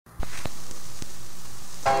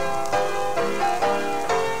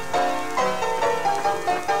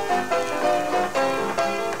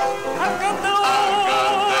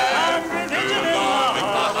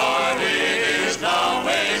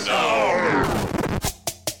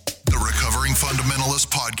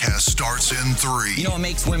Starts in 3. You know what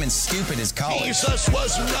makes women stupid is college. Jesus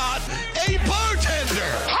was not a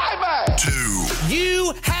bartender. Hi, man. 2.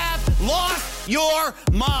 You have lost your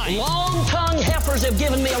mind. Long-tongued heifers have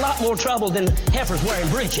given me a lot more trouble than heifers wearing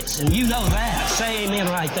breeches, and you know that. Say amen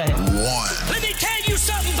right there. 1. Let me tell you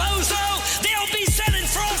something, bozo. They'll be selling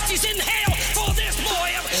Frosties in hell for this boy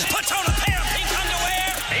who puts on a pair of pink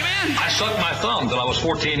underwear. Amen. I sucked my thumb till I was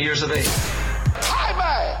 14 years of age. Hi,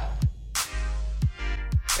 man.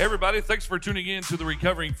 Hey everybody, thanks for tuning in to the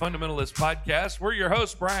Recovering Fundamentalist Podcast. We're your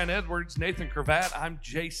hosts, Brian Edwards, Nathan Cravat. I'm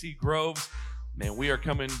JC Groves. Man, we are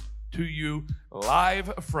coming to you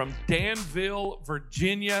live from Danville,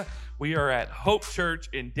 Virginia. We are at Hope Church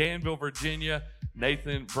in Danville, Virginia.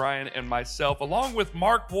 Nathan, Brian, and myself, along with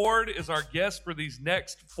Mark Ward, is our guest for these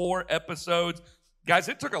next 4 episodes. Guys,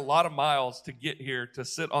 it took a lot of miles to get here to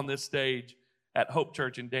sit on this stage at Hope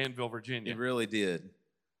Church in Danville, Virginia. It really did.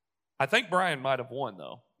 I think Brian might have won,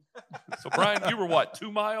 though. So, Brian, you were what,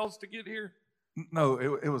 2 miles to get here? No,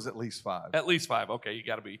 it was at least 5. At least 5. Okay, you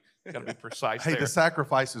got to be precise. Hey, there. the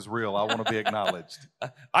sacrifice is real. I want to be acknowledged.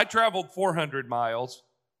 I traveled 400 miles.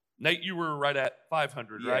 Nate, you were right at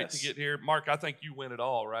 500, right, Yes. to get here. Mark, I think you win it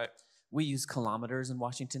all, right? We use kilometers in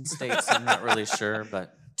Washington State, so I'm not really sure,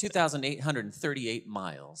 but 2,838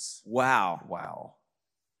 miles. Wow.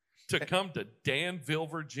 To come to Danville,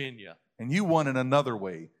 Virginia. And you won in another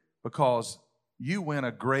way because you win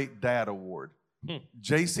a Great Dad Award.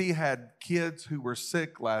 JC had kids who were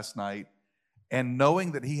sick last night, and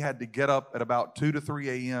knowing that he had to get up at about 2 to 3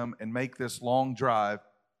 a.m. and make this long drive,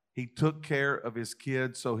 he took care of his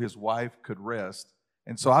kids so his wife could rest.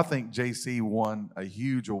 And so I think JC won a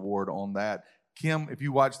huge award on that. Kim, if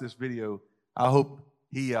you watch this video, I hope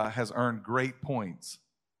he has earned great points.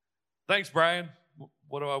 Thanks, Brian.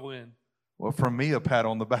 What do I win? Well, from me, a pat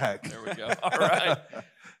on the back. There we go. All right.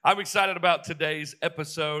 I'm excited about today's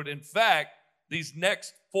episode. In fact, these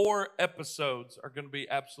next 4 episodes are going to be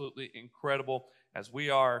absolutely incredible as we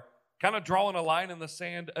are kind of drawing a line in the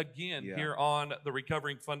sand again here on the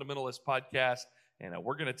Recovering Fundamentalist Podcast. And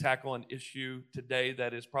we're going to tackle an issue today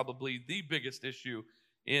that is probably the biggest issue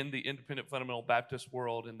in the independent fundamental Baptist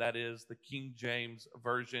world, and that is the King James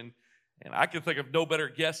Version. And I can think of no better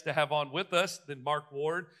guest to have on with us than Mark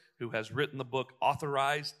Ward, who has written the book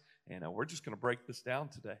Authorized. And we're just going to break this down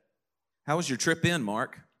today. How was your trip in,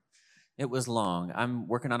 Mark? It was long. I'm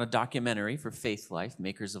working on a documentary for Faith Life,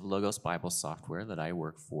 makers of Logos Bible software that I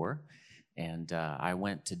work for. And I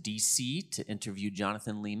went to D.C. to interview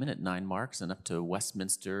Jonathan Lehman at 9 Marks and up to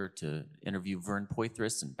Westminster to interview Vern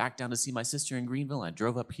Poythress and back down to see my sister in Greenville. I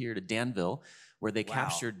drove up here to Danville where they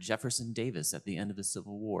captured Jefferson Davis at the end of the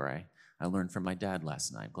Civil War. I learned from my dad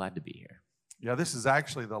last night. Glad to be here. Yeah, this is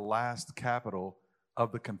actually the last capital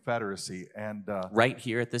of the Confederacy. And right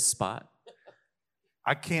here at this spot?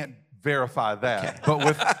 I can't verify that, but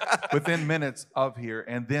within minutes of here.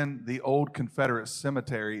 And then the old Confederate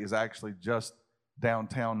cemetery is actually just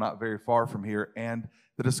downtown, not very far from here. And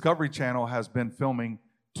the Discovery Channel has been filming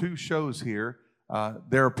 2 shows here.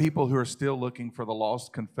 There are people who are still looking for the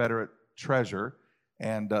lost Confederate treasure.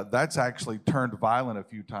 And that's actually turned violent a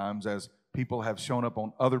few times as people have shown up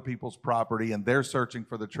on other people's property and they're searching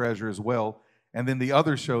for the treasure as well. And then the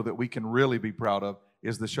other show that we can really be proud of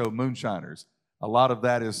is the show Moonshiners. A lot of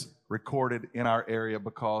that is recorded in our area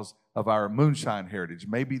because of our moonshine heritage.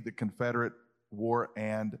 Maybe the Confederate War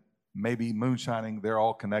and maybe moonshining, they're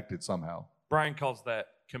all connected somehow. Brian calls that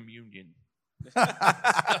communion.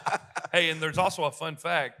 Hey, and there's also a fun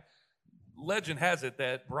fact. Legend has it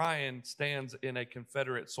that Brian stands in a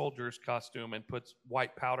Confederate soldier's costume and puts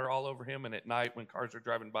white powder all over him, and at night when cars are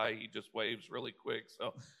driving by, he just waves really quick.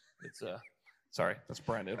 So it's sorry, that's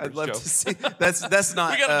Brian Edwards' I'd love joke. to see. That's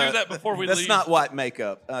not. We got to do that before we leave. That's not white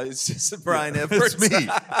makeup. It's just Brian Edwards. It's me.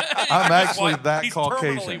 I'm actually that He's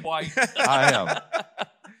Caucasian. terminally white. I am.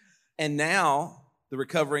 And now the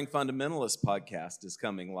Recovering Fundamentalist Podcast is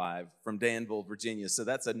coming live from Danville, Virginia. So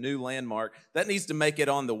that's a new landmark. That needs to make it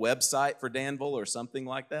on the website for Danville or something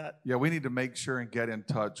like that. Yeah, we need to make sure and get in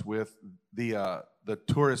touch with the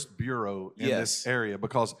tourist bureau in this area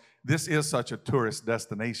because this is such a tourist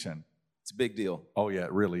destination. It's a big deal. Oh, yeah,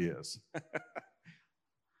 it really is.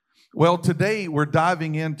 Well, today we're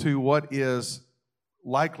diving into what is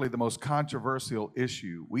likely the most controversial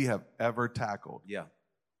issue we have ever tackled. Yeah.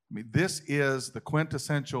 I mean, this is the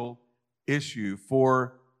quintessential issue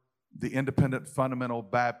for the independent fundamental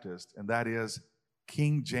Baptist, and that is,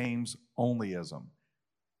 King James onlyism.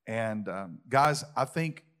 And guys, I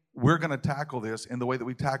think we're going to tackle this in the way that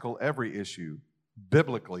we tackle every issue,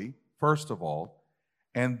 biblically, first of all,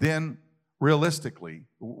 and then realistically.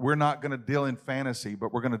 We're not going to deal in fantasy,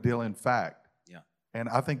 but we're going to deal in fact. Yeah. And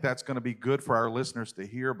I think that's going to be good for our listeners to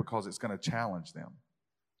hear because it's going to challenge them.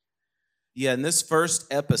 Yeah, and this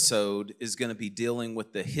first episode is going to be dealing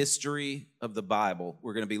with the history of the Bible.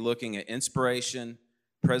 We're going to be looking at inspiration,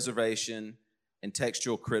 preservation, and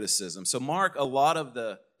textual criticism. So, Mark, a lot of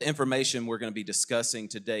the information we're going to be discussing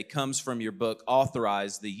today comes from your book,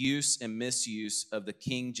 Authorized, The Use and Misuse of the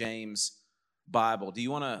King James Bible. Do you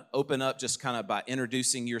want to open up just kind of by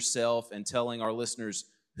introducing yourself and telling our listeners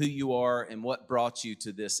who you are and what brought you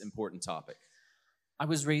to this important topic? I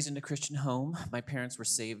was raised in a Christian home. My parents were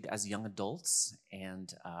saved as young adults,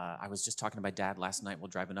 and I was just talking to my dad last night while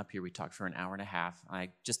driving up here. We talked for an hour and a half. I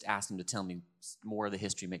just asked him to tell me more of the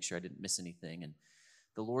history, make sure I didn't miss anything. And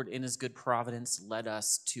the Lord, in His good providence, led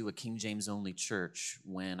us to a King James only church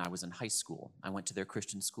when I was in high school. I went to their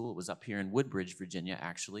Christian school. It was up here in Woodbridge, Virginia,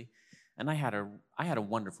 actually, and I had a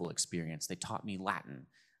wonderful experience. They taught me Latin.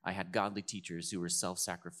 I had godly teachers who were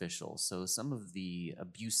self-sacrificial. So some of the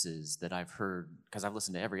abuses that I've heard, because I've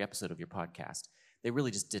listened to every episode of your podcast, they really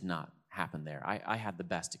just did not happen there. I had the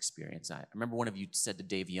best experience. I remember one of you said to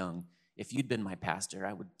Dave Young, if you'd been my pastor,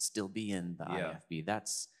 I would still be in the IFB.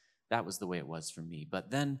 That was the way it was for me. But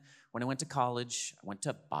then when I went to college, I went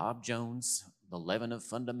to Bob Jones, The Leaven of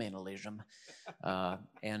Fundamentalism.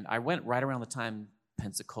 And I went right around the time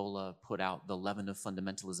Pensacola put out the Leaven of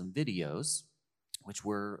Fundamentalism videos, which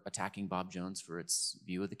were attacking Bob Jones for its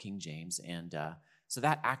view of the King James. And so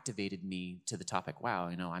that activated me to the topic, wow,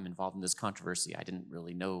 I'm involved in this controversy I didn't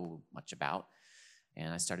really know much about.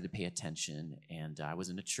 And I started to pay attention. And I was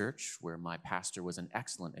in a church where my pastor was an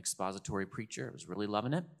excellent expository preacher. I was really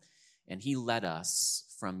loving it. And he led us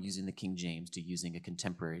from using the King James to using a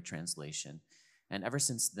contemporary translation. And ever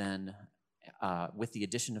since then, with the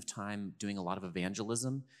addition of time doing a lot of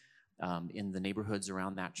evangelism, in the neighborhoods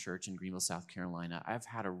around that church in Greenville, South Carolina, I've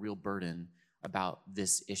had a real burden about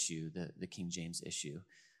this issue, the King James issue.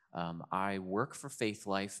 I work for Faith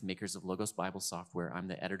Life, makers of Logos Bible Software. I'm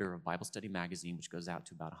the editor of Bible Study Magazine, which goes out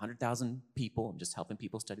to about 100,000 people. I'm just helping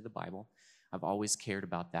people study the Bible. I've always cared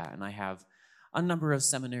about that, and I have a number of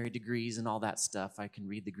seminary degrees and all that stuff. I can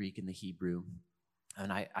read the Greek and the Hebrew.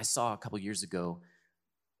 And I saw a couple years ago,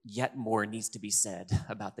 yet more needs to be said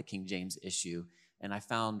about the King James issue. And I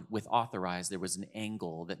found with Authorized, there was an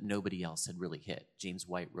angle that nobody else had really hit. James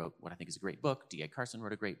White wrote what I think is a great book. D.A. Carson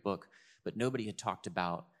wrote a great book. But nobody had talked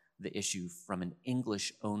about the issue from an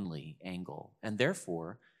English-only angle. And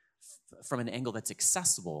therefore, from an angle that's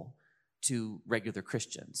accessible to regular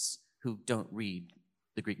Christians who don't read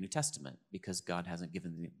the Greek New Testament because God hasn't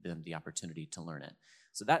given them the opportunity to learn it.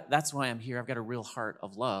 So that's why I'm here. I've got a real heart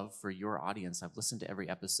of love for your audience. I've listened to every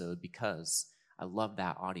episode because I love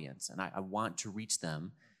that audience, and I want to reach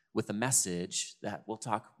them with a message that we'll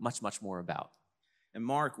talk much, much more about. And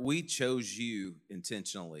Mark, we chose you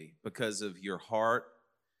intentionally because of your heart,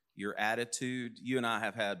 your attitude. You and I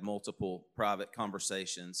have had multiple private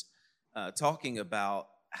conversations talking about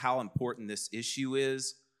how important this issue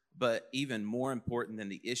is, but even more important than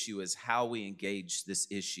the issue is how we engage this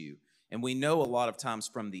issue. And we know a lot of times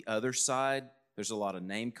from the other side, there's a lot of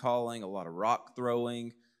name calling, a lot of rock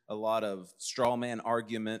throwing, a lot of straw man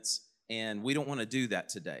arguments, and we don't want to do that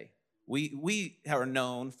today. We are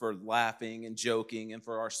known for laughing and joking and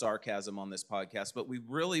for our sarcasm on this podcast, but we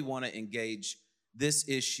really want to engage this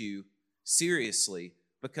issue seriously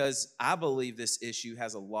because I believe this issue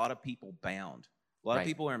has a lot of people bound. A lot of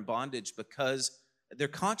people are in bondage because their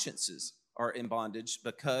consciences are in bondage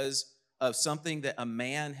because of something that a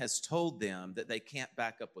man has told them that they can't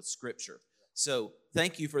back up with Scripture. So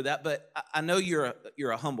thank you for that. But I know you're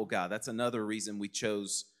a humble guy. That's another reason we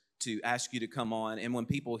chose to ask you to come on. And when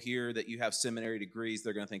people hear that you have seminary degrees,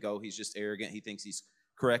 they're going to think, oh, he's just arrogant. He thinks he's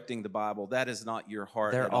correcting the Bible. That is not your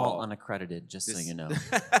heart They're at all all. unaccredited, just so you know.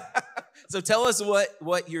 So tell us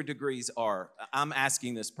what your degrees are. I'm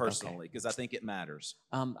asking this personally because I think it matters.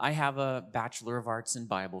 I have a Bachelor of Arts in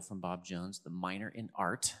Bible from Bob Jones, the minor in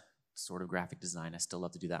art, sort of graphic design. I still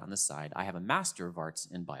love to do that on the side. I have a Master of Arts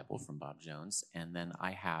in Bible from Bob Jones, and then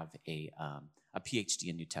I have a PhD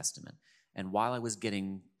in New Testament. And while I was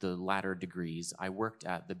getting the latter degrees, I worked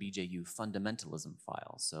at the BJU fundamentalism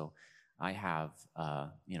file. So I have,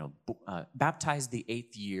 baptized the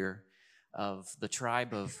 8th year of the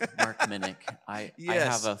tribe of Mark Minnick. I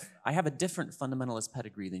have a different fundamentalist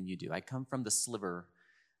pedigree than you do. I come from the sliver,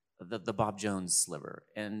 the Bob Jones sliver.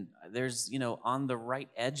 And there's, on the right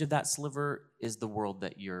edge of that sliver is the world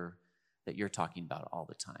that you're that you're talking about all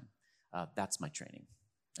the time. That's my training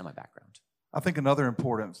and my background. I think another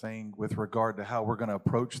important thing with regard to how we're going to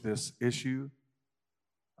approach this issue,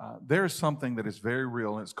 there's something that is very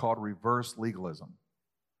real, and it's called reverse legalism.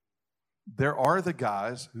 There are the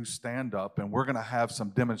guys who stand up, and we're going to have some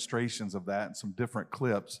demonstrations of that and some different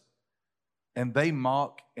clips, and they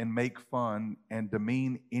mock and make fun and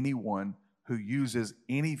demean anyone who uses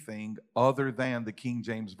anything other than the King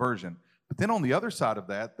James Version. But then on the other side of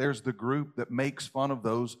that, there's the group that makes fun of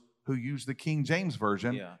those who use the King James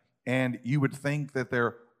Version. Yeah. And you would think that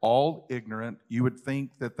they're all ignorant. You would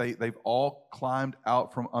think that they've all climbed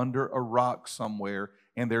out from under a rock somewhere,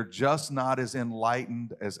 and they're just not as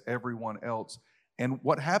enlightened as everyone else. And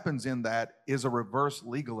what happens in that is a reverse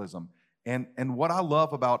legalism. And what I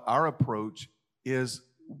love about our approach is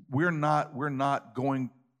we're not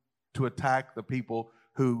going to attack the people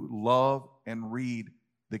who love and read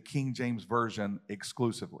the King James Version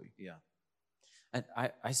exclusively. Yeah. And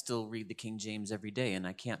I still read the King James every day, and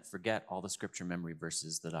I can't forget all the scripture memory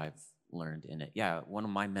verses that I've learned in it. Yeah, one of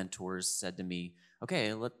my mentors said to me,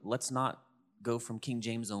 okay, let's not go from King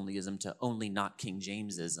James onlyism to only not King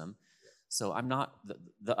Jamesism. So I'm not,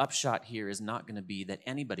 the upshot here is not going to be that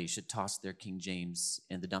anybody should toss their King James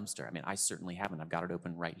in the dumpster. I mean, I certainly haven't. I've got it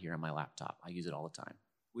open right here on my laptop. I use it all the time.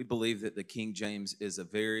 We believe that the King James is a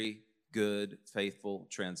very good, faithful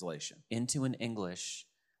translation. Into an English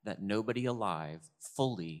that nobody alive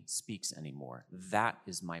fully speaks anymore. That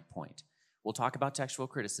is my point. We'll talk about textual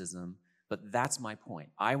criticism, but that's my point.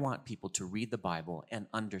 I want people to read the Bible and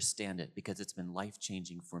understand it because it's been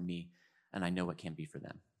life-changing for me, and I know it can be for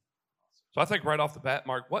them. So I think right off the bat,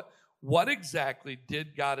 Mark, what exactly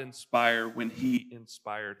did God inspire when he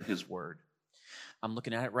inspired his word? I'm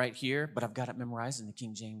looking at it right here, but I've got it memorized in the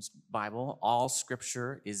King James Bible. All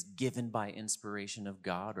scripture is given by inspiration of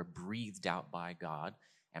God or breathed out by God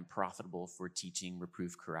and profitable for teaching,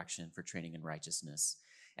 reproof, correction, for training in righteousness.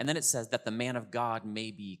 And then it says that the man of God may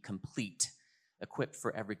be complete, equipped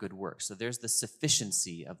for every good work. So there's the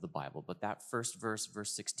sufficiency of the Bible. But that first verse,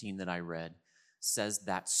 verse 16 that I read, says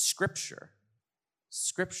that Scripture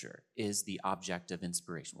is the object of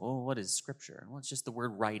inspiration. Well, what is Scripture? Well, it's just the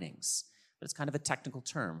word writings. But it's kind of a technical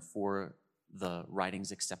term for the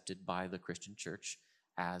writings accepted by the Christian church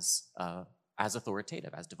as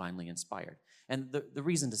authoritative, as divinely inspired. And the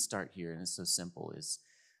reason to start here, and it's so simple, is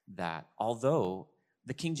that although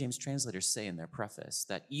the King James translators say in their preface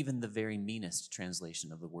that even the very meanest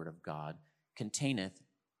translation of the Word of God containeth,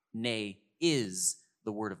 nay, is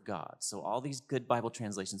the Word of God. So all these good Bible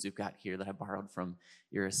translations we've got here that I borrowed from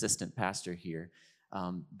your assistant pastor here,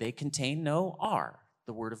 they contain, no, are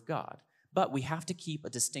the Word of God. But we have to keep a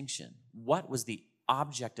distinction. What was the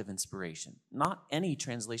object of inspiration? Not any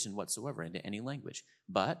translation whatsoever into any language,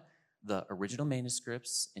 but the original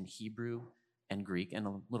manuscripts in Hebrew and Greek and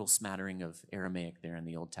a little smattering of Aramaic there in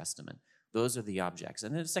the Old Testament. Those are the objects.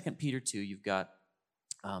 And then 2 Peter 2, you've got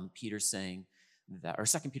Peter saying that, or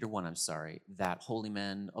 2 Peter 1, I'm sorry, that holy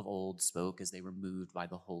men of old spoke as they were moved by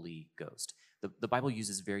the Holy Ghost. The Bible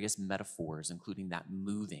uses various metaphors, including that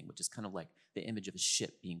moving, which is kind of like the image of a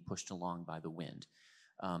ship being pushed along by the wind.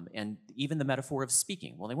 And even the metaphor of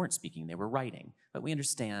speaking. Well, they weren't speaking, they were writing. But we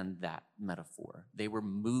understand that metaphor. They were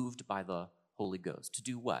moved by the Holy Ghost. To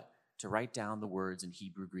do what? To write down the words in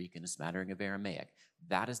Hebrew, Greek, and a smattering of Aramaic.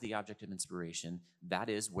 That is the object of inspiration. That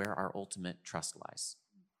is where our ultimate trust lies.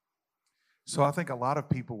 So I think a lot of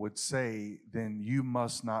people would say, then you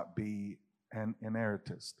must not be an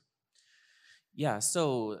inerrantist. Yeah,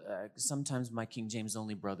 so sometimes my King James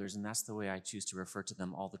only brothers, and that's the way I choose to refer to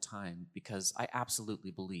them all the time, because I absolutely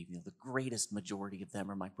believe, the greatest majority of them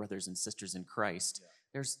are my brothers and sisters in Christ. Yeah.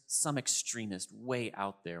 There's some extremist way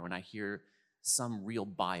out there. When I hear some real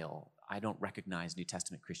bile, I don't recognize New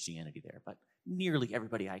Testament Christianity there, but nearly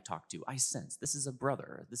everybody I talk to, I sense this is a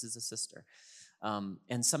brother, this is a sister.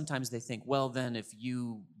 And sometimes they think, well, then if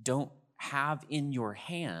you don't have in your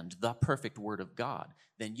hand the perfect word of God,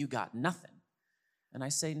 then you got nothing. And I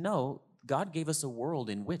say, no, God gave us a world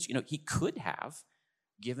in which, he could have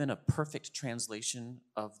given a perfect translation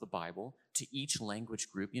of the Bible to each language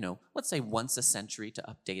group, let's say once a century to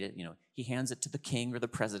update it. He hands it to the king or the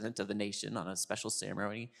president of the nation on a special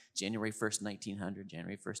ceremony, January 1st, 1900,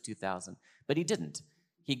 January 1st, 2000. But he didn't.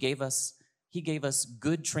 He gave us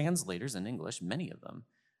good translators in English, many of them,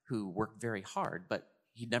 who worked very hard, but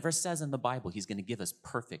he never says in the Bible he's going to give us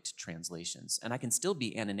perfect translations. And I can still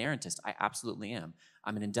be an inerrantist. I absolutely am.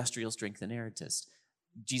 I'm an industrial strength inerrantist.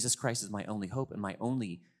 Jesus Christ is my only hope, and my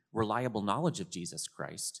only reliable knowledge of Jesus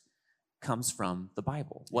Christ comes from the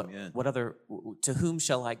Bible. What other, to whom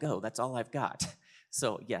shall I go? That's all I've got.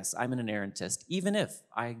 So yes, I'm an inerrantist, even if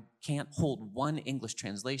I can't hold one English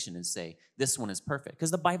translation and say, this one is perfect,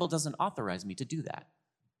 because the Bible doesn't authorize me to do that.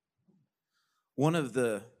 One of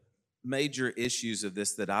the major issues of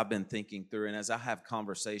this that I've been thinking through, and as I have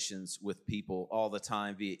conversations with people all the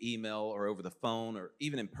time via email or over the phone or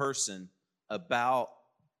even in person about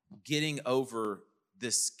getting over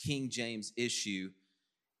this King James issue,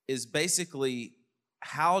 is basically,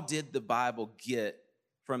 how did the Bible get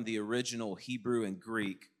from the original Hebrew and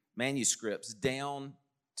Greek manuscripts down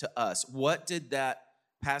to us? What did that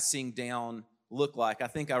passing down look like? I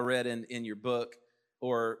think I read in your book,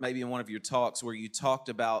 or maybe in one of your talks, where you talked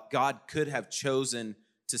about God could have chosen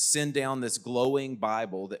to send down this glowing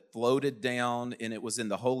Bible that floated down, and it was in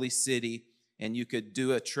the holy city, and you could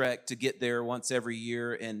do a trek to get there once every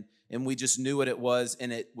year, and we just knew what it was,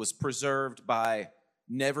 and it was preserved by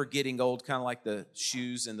never getting old, kind of like the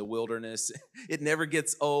shoes in the wilderness. It never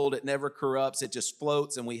gets old, it never corrupts, it just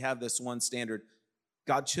floats, and we have this one standard.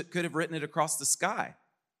 God could have written it across the sky.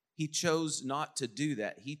 He chose not to do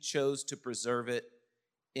that. He chose to preserve it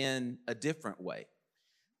in a different way.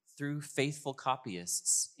 Through faithful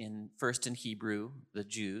copyists, first in Hebrew, the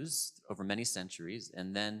Jews, over many centuries,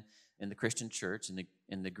 and then in the Christian church,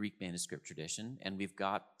 in the Greek manuscript tradition, and we've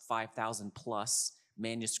got 5,000 plus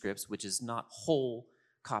manuscripts, which is not whole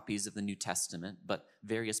copies of the New Testament, but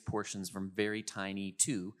various portions from very tiny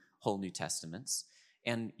to whole New Testaments.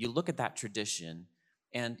 And you look at that tradition,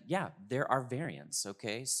 and yeah, there are variants,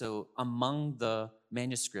 okay? So among the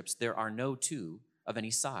manuscripts, there are no two of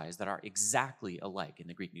any size that are exactly alike in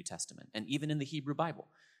the Greek New Testament. And even in the Hebrew Bible,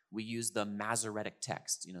 we use the Masoretic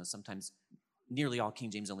text. You know, sometimes nearly all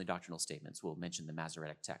King James only doctrinal statements will mention the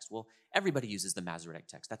Masoretic text. Well, everybody uses the Masoretic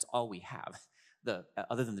text. That's all we have,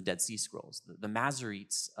 other than the Dead Sea Scrolls. The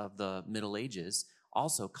Masoretes of the Middle Ages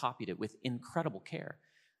also copied it with incredible care.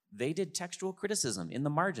 They did textual criticism. In the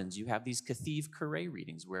margins, you have these Kethiv Kure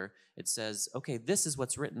readings where it says, okay, this is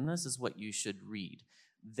what's written, this is what you should read.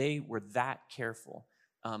 They were that careful.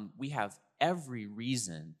 We have every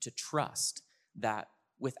reason to trust that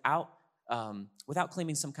without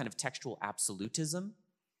claiming some kind of textual absolutism,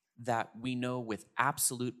 that we know with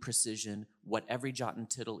absolute precision what every jot and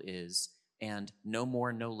tittle is, and no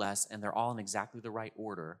more, no less, and they're all in exactly the right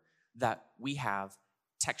order, that we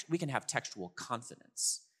can have textual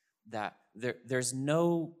confidence, that there's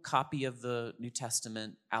no copy of the New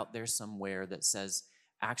Testament out there somewhere that says,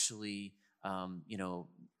 actually,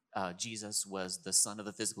 Jesus was the son of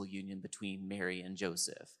the physical union between Mary and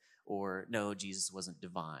Joseph, or no, Jesus wasn't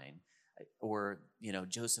divine, or,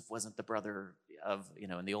 Joseph wasn't the brother of,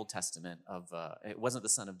 in the Old Testament it wasn't the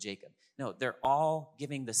son of Jacob. No, they're all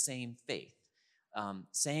giving the same faith,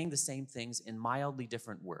 saying the same things in mildly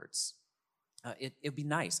different words. It'd be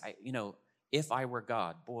nice, if I were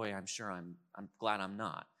God, boy, I'm sure I'm glad I'm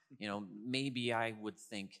not. Maybe I would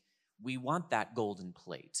think, we want that golden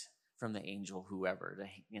plate from the angel whoever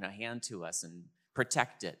to hand to us and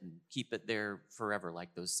protect it and keep it there forever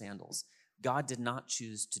like those sandals. God did not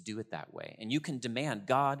choose to do it that way. And you can demand,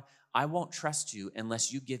 God, I won't trust you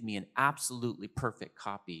unless you give me an absolutely perfect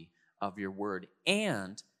copy of your word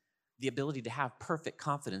and the ability to have perfect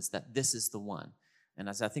confidence that this is the one. And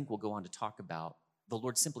as I think we'll go on to talk about, the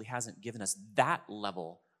Lord simply hasn't given us that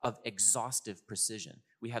level of exhaustive precision.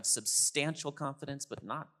 We have substantial confidence, but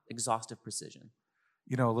not exhaustive precision.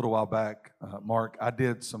 A little while back, Mark, I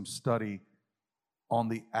did some study on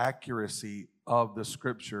the accuracy of the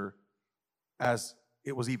scripture as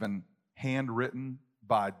it was even handwritten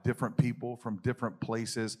by different people from different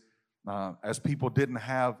places, as people didn't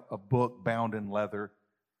have a book bound in leather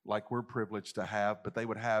like we're privileged to have, but they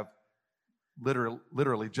would have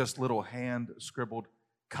literally just little hand-scribbled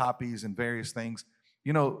copies and various things.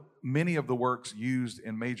 Many of the works used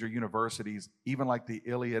in major universities, even like the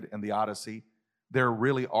Iliad and the Odyssey, there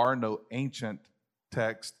really are no ancient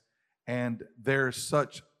texts, and there's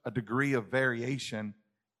such a degree of variation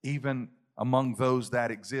even among those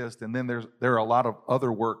that exist. And then there are a lot of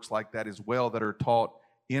other works like that as well that are taught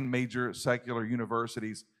in major secular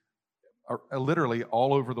universities, literally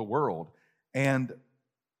all over the world. And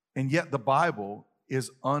yet the Bible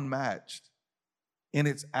is unmatched in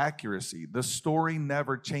its accuracy. The story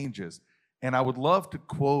never changes. And I would love to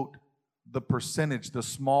quote the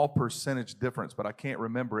small percentage difference, but I can't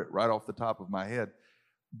remember it right off the top of my head.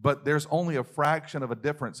 But there's only a fraction of a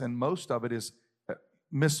difference, and most of it is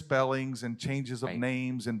misspellings and changes of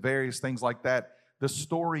names and various things like that. The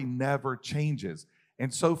story never changes.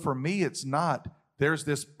 And so for me, it's not, there's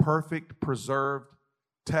this perfect preserved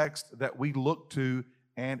text that we look to,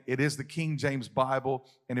 and it is the King James Bible,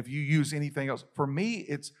 and if you use anything else, for me,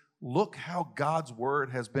 it's look how God's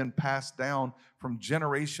word has been passed down from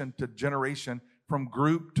generation to generation, from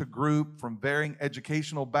group to group, from varying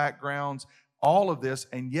educational backgrounds, all of this,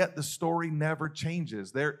 and yet the story never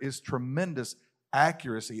changes. There is tremendous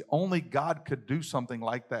accuracy. Only God could do something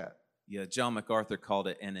like that. Yeah, John MacArthur called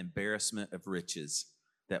it an embarrassment of riches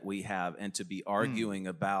that we have, and to be arguing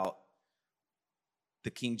about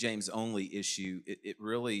the King James only issue, it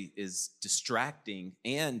really is distracting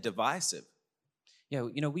and divisive. Yeah,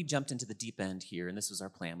 you know, we jumped into the deep end here, and this was our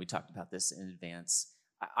plan. We talked about this in advance.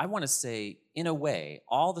 I want to say, in a way,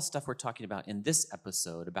 all the stuff we're talking about in this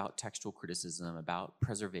episode about textual criticism, about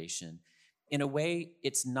preservation, in a way,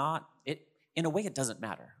 it doesn't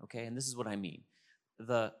matter, okay? And this is what I mean.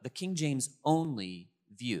 The King James only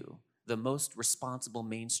view, the most responsible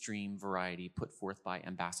mainstream variety put forth by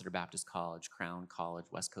Ambassador Baptist College, Crown College,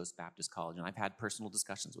 West Coast Baptist College, and I've had personal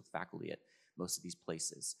discussions with faculty at most of these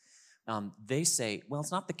places. They say, well,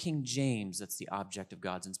 it's not the King James that's the object of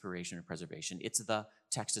God's inspiration or preservation. It's the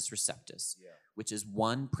Textus Receptus, which is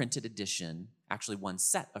one printed edition, actually one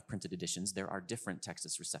set of printed editions. There are different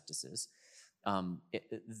Textus Receptuses. And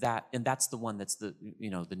that's the one that's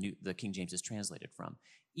the King James is translated from.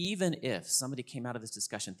 Even if somebody came out of this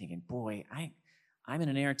discussion thinking, boy, I'm an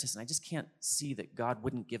inerrantist and I just can't see that God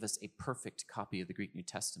wouldn't give us a perfect copy of the Greek New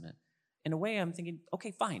Testament. In a way, I'm thinking,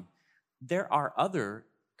 okay, fine. There are other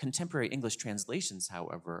contemporary English translations,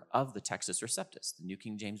 however, of the Textus Receptus, the New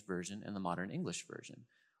King James Version and the Modern English Version.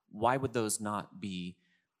 Why would those not be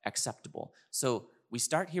acceptable? So we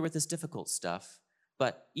start here with this difficult stuff,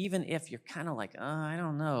 but even if you're kind of like, I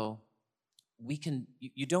don't know,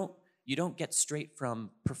 you don't get straight from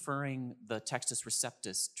preferring the Textus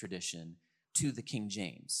Receptus tradition to the King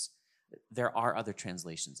James. There are other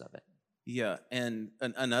translations of it. Yeah, and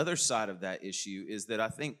another side of that issue is that I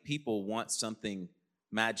think people want something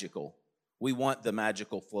magical. We want the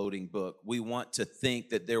magical floating book. We want to think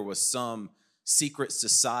that there was some secret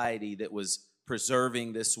society that was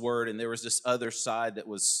preserving this word, and there was this other side that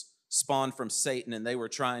was spawned from Satan, and they were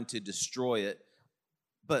trying to destroy it.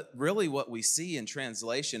 But really what we see in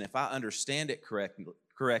translation, if I understand it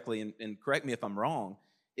correctly, and correct me if I'm wrong,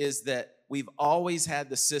 is that we've always had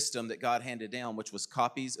the system that God handed down, which was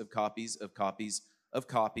copies of copies of copies of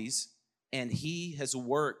copies, and he has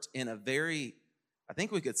worked in a very, I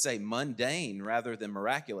think we could say mundane rather than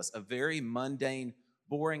miraculous, a very mundane,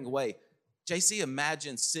 boring way. JC,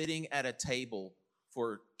 imagine sitting at a table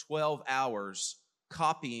for 12 hours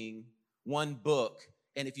copying one book,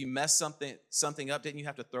 and if you mess something up, didn't you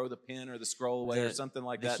have to throw the pen or the scroll away or something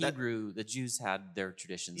like that? The Jews had their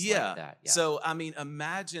traditions like that. Yeah. So, I mean,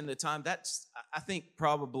 imagine the time. I think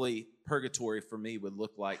probably purgatory for me would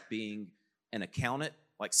look like being an accountant,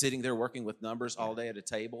 like sitting there working with numbers all day at a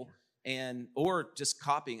table, or just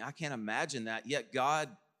copying. I can't imagine that. Yet God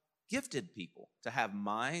gifted people to have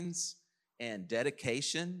minds and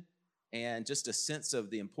dedication and just a sense of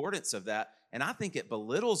the importance of that. And I think it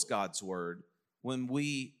belittles God's word when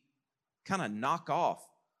we kind of knock off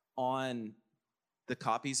on the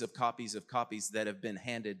copies of copies of copies that have been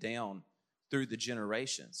handed down through the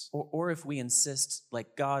generations. Or if we insist,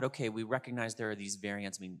 like, God, okay, we recognize there are these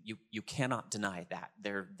variants. I mean, you cannot deny that.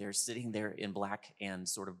 They're sitting there in black and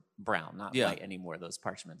sort of brown, not white anymore. Those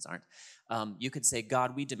parchments aren't. You could say,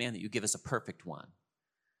 God, we demand that you give us a perfect one.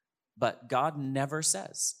 But God never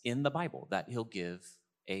says in the Bible that he'll give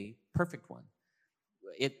a perfect one.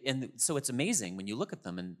 And so it's amazing when you look at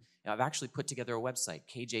them, and I've actually put together a website,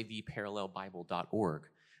 kjvparallelbible.org,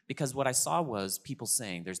 because what I saw was people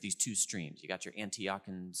saying there's these two streams. You got your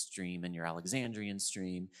Antiochian stream and your Alexandrian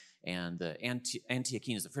stream, and the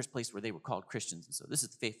Antiochian is the first place where they were called Christians, and so this is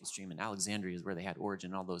the faithful stream, and Alexandria is where they had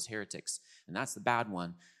Origen and all those heretics, and that's the bad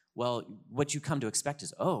one. Well, what you come to expect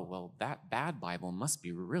is, that bad Bible must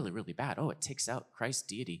be really, really bad. Oh, it takes out Christ's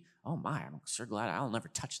deity. Oh my, I'm sure glad I'll never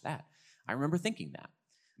touch that. I remember thinking that.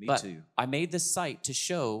 Me too. I made this site to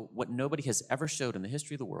show what nobody has ever showed in the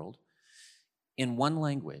history of the world in one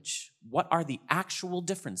language. What are the actual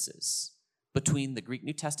differences between the Greek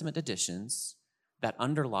New Testament editions that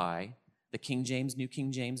underlie the King James, New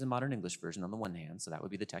King James, and Modern English Version on the one hand, so that would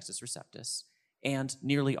be the Textus Receptus, and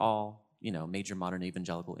nearly all major modern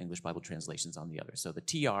evangelical English Bible translations on the other, so the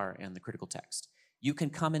TR and the critical text. You can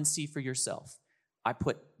come and see for yourself. I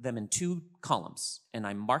put them in two columns, and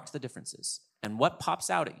I marked the differences. And what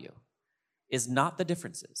pops out at you is not the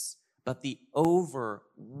differences, but the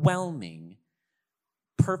overwhelming,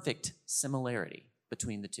 perfect similarity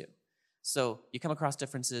between the two. So you come across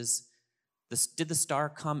differences. Did the star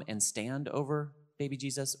come and stand over baby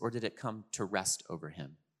Jesus, or did it come to rest over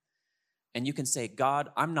him? And you can say, God,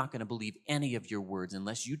 I'm not going to believe any of your words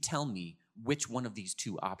unless you tell me which one of these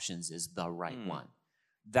two options is the right one.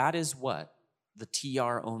 That is what the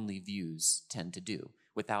TR-only views tend to do.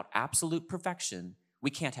 Without absolute perfection, we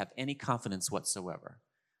can't have any confidence whatsoever.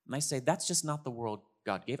 And I say, that's just not the world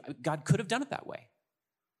God gave. God could have done it that way.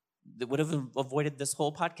 That would have avoided this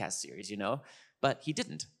whole podcast series, but he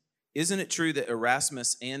didn't. Isn't it true that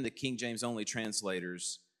Erasmus and the King James only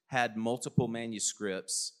translators had multiple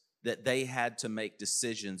manuscripts that they had to make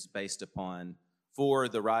decisions based upon for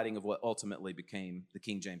the writing of what ultimately became the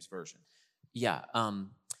King James Version? Yeah,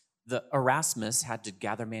 the Erasmus had to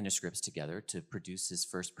gather manuscripts together to produce his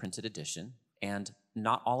first printed edition, and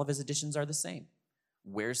not all of his editions are the same.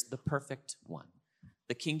 Where's the perfect one?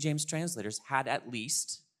 The King James translators had at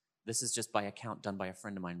least, this is just by a count done by a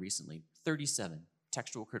friend of mine recently, 37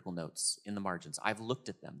 textual critical notes in the margins. I've looked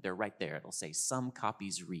at them. They're right there. It'll say some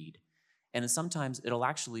copies read. And sometimes it'll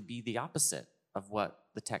actually be the opposite of what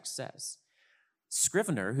the text says.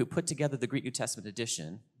 Scrivener, who put together the Greek New Testament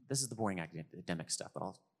edition, this is the boring academic stuff, but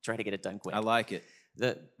I'll try to get it done quick. I like it.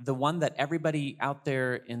 The one that everybody out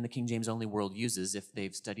there in the King James only world uses if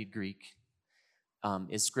they've studied Greek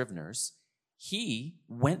is Scrivener's. He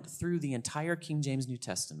went through the entire King James New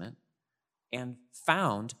Testament and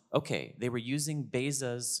found, okay, they were using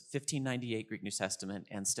Beza's 1598 Greek New Testament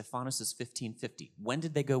and Stephanus' 1550. When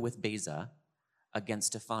did they go with Beza against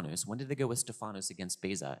Stephanus? When did they go with Stephanus against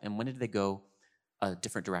Beza? And when did they go a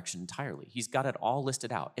different direction entirely? He's got it all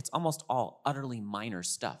listed out. It's almost all utterly minor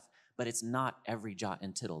stuff, but it's not every jot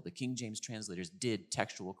and tittle. The King James translators did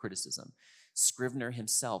textual criticism. Scrivener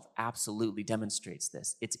himself absolutely demonstrates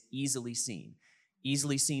this. It's easily seen.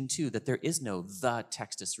 Easily seen, too, that there is no the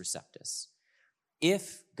Textus Receptus.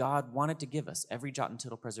 If God wanted to give us every jot and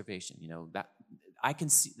tittle preservation, that I can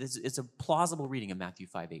see, it's a plausible reading of Matthew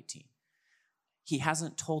 5:18. He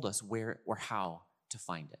hasn't told us where or how to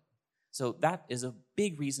find it. So that is a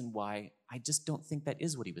big reason why I just don't think that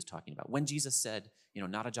is what he was talking about. When Jesus said,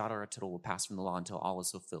 not a jot or a tittle will pass from the law until all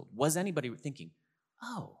is fulfilled, was anybody thinking,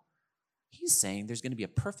 oh, he's saying there's going to be a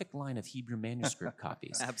perfect line of Hebrew manuscript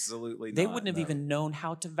copies? Absolutely not. They wouldn't have even known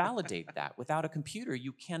how to validate that. Without a computer,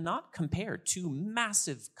 you cannot compare two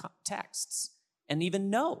massive texts and even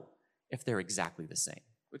know if they're exactly the same.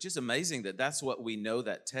 Which is amazing that that's what we know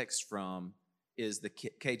that text from is the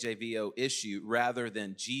KJVO issue rather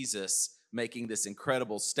than Jesus making this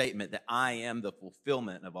incredible statement that I am the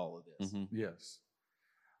fulfillment of all of this. Mm-hmm. Yes.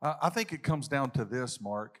 I think it comes down to this,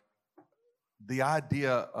 Mark. The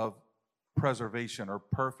idea of preservation or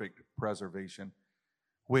perfect preservation,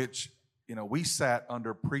 which, we sat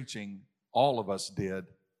under preaching, all of us did,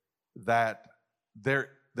 that there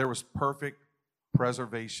was perfect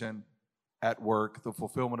preservation at work. The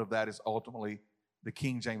fulfillment of that is ultimately the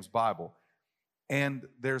King James Bible. And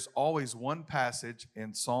there's always one passage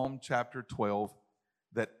in Psalm chapter 12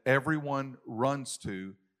 that everyone runs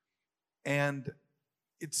to. And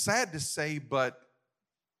it's sad to say, but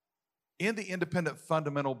in the independent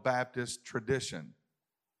fundamental Baptist tradition,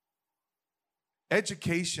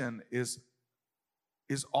 education is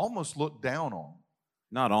almost looked down on.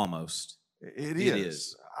 Not almost. It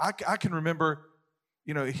is. I can remember,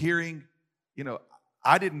 hearing,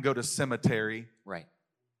 I didn't go to seminary. Right.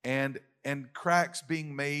 And cracks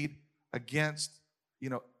being made against,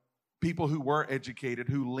 people who were educated,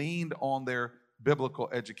 who leaned on their biblical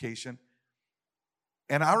education.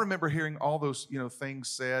 And I remember hearing all those, things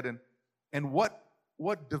said, and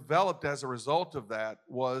what developed as a result of that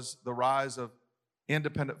was the rise of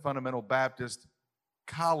independent fundamental Baptist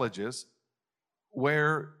colleges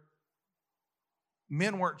where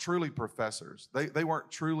men weren't truly professors. They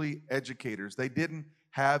weren't truly educators. They didn't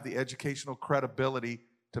have the educational credibility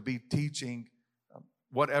to be teaching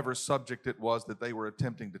whatever subject it was that they were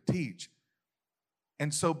attempting to teach.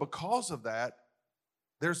 And so because of that,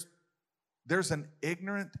 there's an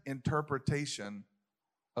ignorant interpretation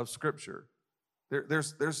of Scripture.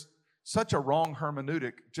 There's such a wrong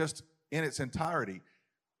hermeneutic just in its entirety.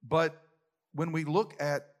 But when we look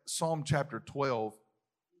at Psalm chapter 12,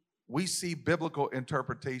 we see biblical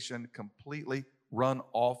interpretation completely run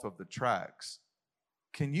off of the tracks.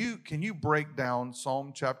 Can you break down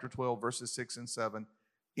Psalm chapter 12, verses 6 and 7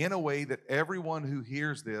 in a way that everyone who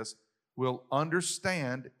hears this will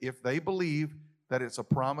understand if they believe that it's a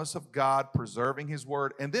promise of God preserving His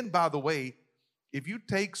word? And then, by the way, if you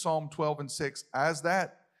take Psalm 12 and 6 as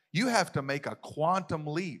that, you have to make a quantum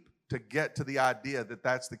leap to get to the idea that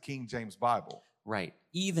that's the King James Bible. Right.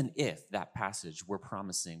 Even if that passage were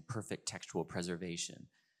promising perfect textual preservation,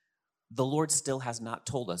 the Lord still has not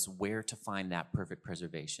told us where to find that perfect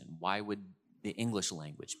preservation. Why would the English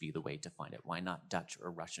language be the way to find it? Why not Dutch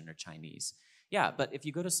or Russian or Chinese? Yeah, but if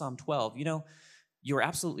you go to Psalm 12, You're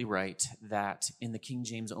absolutely right that in the King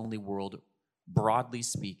James only world, broadly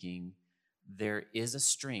speaking, there is a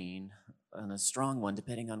strain, and a strong one,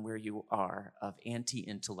 depending on where you are, of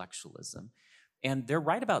anti-intellectualism. And they're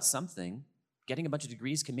right about something. Getting a bunch of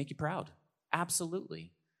degrees can make you proud.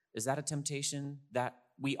 Absolutely. Is that a temptation that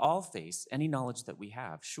we all face? Any knowledge that we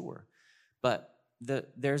have, sure. But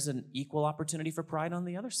there's an equal opportunity for pride on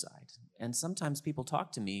the other side. And sometimes people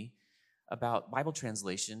talk to me about Bible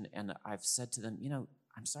translation, and I've said to them,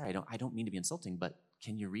 I'm sorry, I don't mean to be insulting, but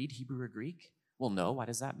can you read Hebrew or Greek? Well, no, why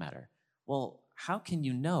does that matter? Well, how can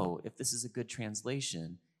you know if this is a good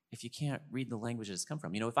translation if you can't read the language it's come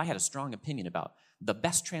from? If I had a strong opinion about the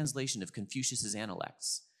best translation of Confucius's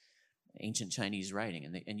Analects, ancient Chinese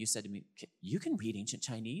writing, and you said to me, you can read ancient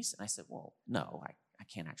Chinese? And I said, well, no, I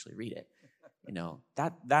can't actually read it.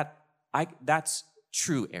 That's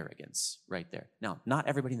true arrogance right there. Now, not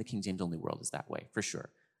everybody in the King James only world is that way, for sure.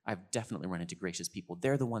 I've definitely run into gracious people.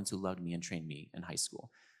 They're the ones who loved me and trained me in high school.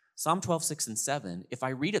 Psalm 12, 6, and 7, if I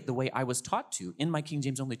read it the way I was taught to in my King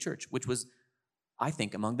James only church, which was, I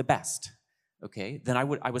think, among the best, okay, then I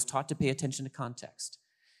was taught to pay attention to context.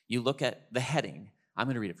 You look at the heading. I'm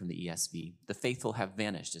going to read it from the ESV. The faithful have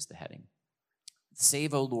vanished is the heading.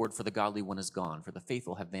 Save, O Lord, for the godly one is gone, for the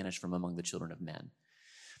faithful have vanished from among the children of men.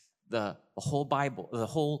 The whole Bible, the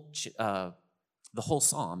whole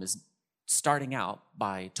psalm is starting out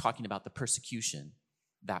by talking about the persecution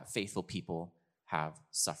that faithful people have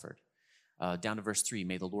suffered. Down to verse 3,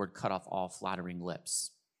 may the Lord cut off all flattering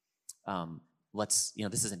lips. This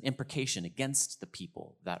is an imprecation against the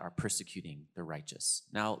people that are persecuting the righteous.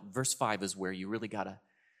 Now, verse 5 is where you really got to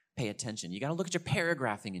pay attention. You got to look at your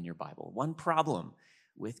paragraphing in your Bible. One problem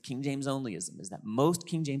with King James onlyism is that most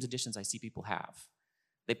King James editions I see people have,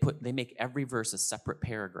 they make every verse a separate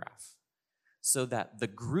paragraph so that the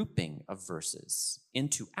grouping of verses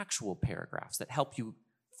into actual paragraphs that help you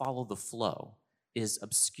follow the flow is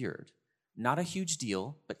obscured. Not a huge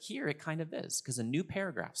deal, but here it kind of is, because a new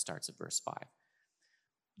paragraph starts at verse 5.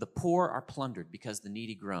 The poor are plundered because the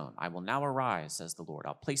needy groan. I will now arise, says the Lord.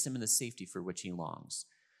 I'll place him in the safety for which he longs.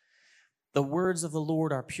 The words of the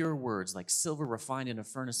Lord are pure words, like silver refined in a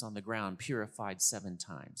furnace on the ground, purified 7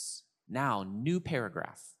 times. Now, new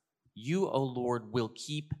paragraph. You, O Lord, will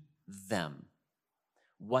keep them.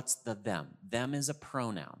 What's the them? Them is a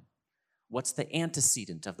pronoun. What's the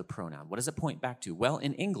antecedent of the pronoun? What does it point back to? Well,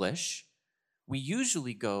 in English, we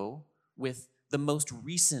usually go with the most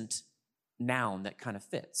recent noun that kind of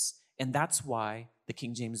fits. And that's why the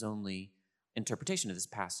King James only interpretation of this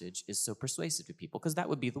passage is so persuasive to people, because that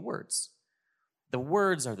would be the words. The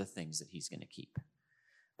words are the things that he's going to keep.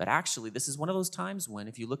 But actually, this is one of those times when,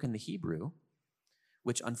 if you look in the Hebrew,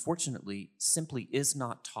 which unfortunately simply is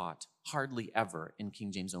not taught hardly ever in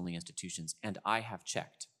King James only institutions, and I have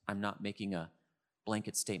checked. I'm not making a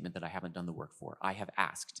blanket statement that I haven't done the work for. I have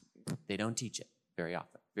asked. They don't teach it very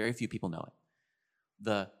often. Very few people know it.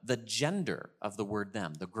 The gender of the word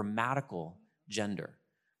them, the grammatical gender,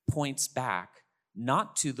 points back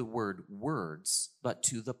not to the word words, but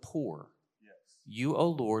to the poor. Yes. You, O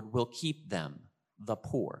Lord, will keep them, the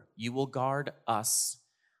poor. You will guard us,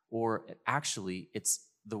 or actually, it's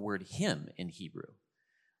the word him in Hebrew,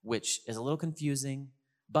 which is a little confusing,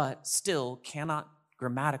 but still cannot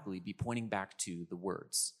grammatically be pointing back to the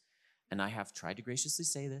words. And I have tried to graciously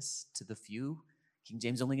say this to the few King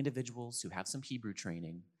James only individuals who have some Hebrew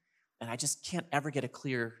training, and I just can't ever get a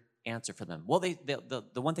clear answer for them. Well,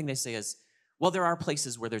 the one thing they say is, well, there are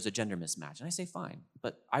places where there's a gender mismatch. And I say, fine,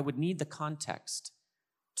 but I would need the context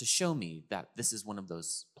to show me that this is one of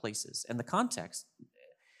those places. And the context,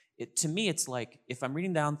 to me, it's like, if I'm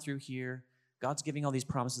reading down through here, God's giving all these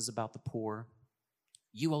promises about the poor.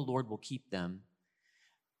 You, O Lord, will keep them.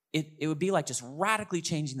 It would be like just radically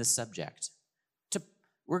changing the subject.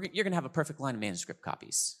 You're going to have a perfect line of manuscript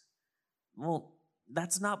copies. Well,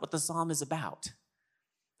 that's not what the psalm is about.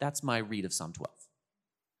 That's my read of Psalm 12.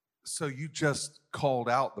 So you just called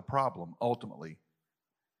out the problem, ultimately.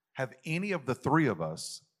 Have any of the three of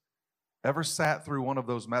us ever sat through one of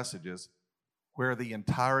those messages where the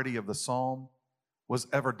entirety of the psalm was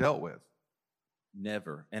ever dealt with?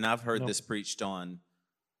 Never. And I've heard this preached on,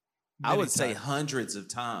 Many I would say times. hundreds of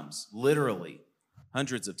times, literally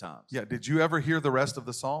hundreds of times. Yeah, did you ever hear the rest of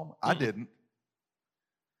the psalm? I didn't.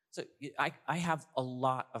 So I have a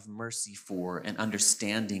lot of mercy for and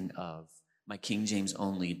understanding of my King James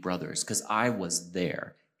only brothers, because I was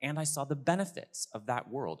there and I saw the benefits of that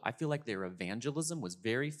world. I feel like their evangelism was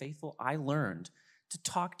very faithful. I learned to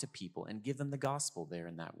talk to people and give them the gospel there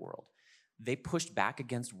in that world. They pushed back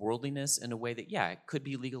against worldliness in a way that, yeah, it could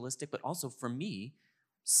be legalistic, but also for me,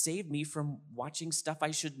 saved me from watching stuff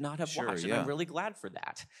I should not have Sure, watched. And yeah. I'm really glad for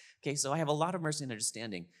that. Okay, so I have a lot of mercy and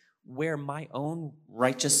understanding. Where my own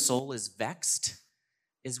righteous soul is vexed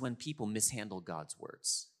is when people mishandle God's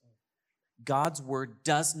words. God's word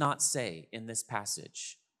does not say in this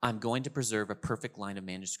passage, I'm going to preserve a perfect line of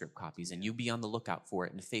manuscript copies, and you be on the lookout for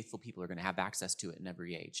it, and faithful people are going to have access to it in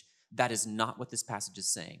every age. That is not what this passage is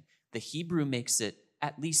saying. The Hebrew makes it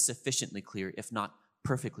at least sufficiently clear, if not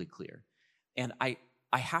perfectly clear. And I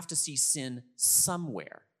have to see sin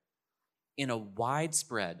somewhere in a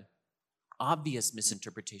widespread, obvious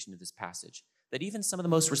misinterpretation of this passage, that even some of the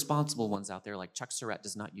most responsible ones out there, like Chuck Surratt,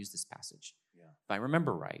 does not use this passage. Yeah. If I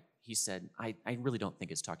remember right, he said, I really don't think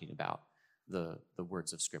it's talking about the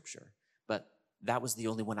words of Scripture. But that was the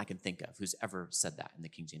only one I can think of who's ever said that in the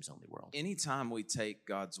King James only world. Anytime we take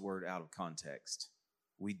God's word out of context,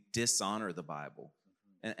 we dishonor the Bible.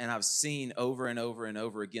 And I've seen over and over and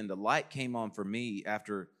over again, the light came on for me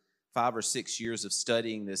after 5 or 6 years of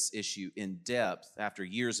studying this issue in depth, after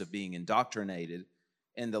years of being indoctrinated.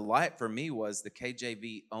 And the light for me was the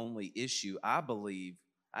KJV only issue. I believe,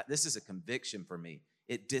 this is a conviction for me,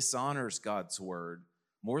 it dishonors God's word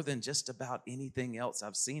more than just about anything else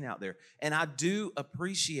I've seen out there. And I do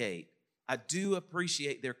appreciate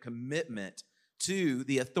their commitment to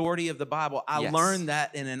the authority of the Bible. I Yes. learned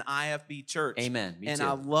that in an IFB church. Amen. Me And too.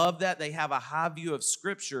 I love that they have a high view of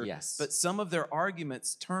Scripture. Yes. But some of their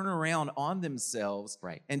arguments turn around on themselves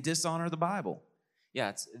Right. and dishonor the Bible.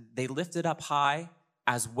 Yeah, they lift it up high,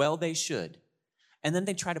 as well they should, and then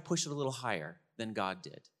they try to push it a little higher than God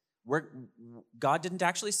did. God didn't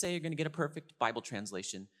actually say you're going to get a perfect Bible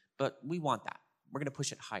translation, but we want that. We're going to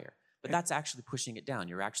push it higher. But that's actually pushing it down.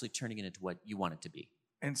 You're actually turning it into what you want it to be.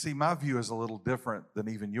 And see, my view is a little different than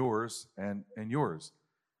even yours and yours.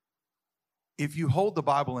 If you hold the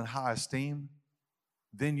Bible in high esteem,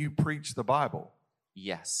 then you preach the Bible.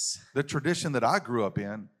 Yes. The tradition that I grew up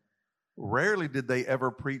in, rarely did they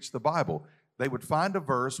ever preach the Bible. They would find a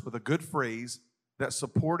verse with a good phrase that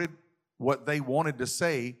supported what they wanted to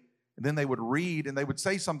say, and then they would read and they would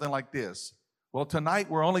say something like this. Well, tonight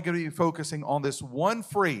we're only going to be focusing on this one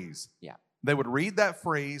phrase. Yeah. They would read that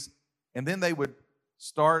phrase, and then they would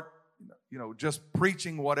start, just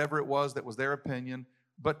preaching whatever it was that was their opinion.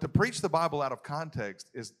 But to preach the Bible out of context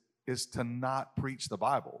is to not preach the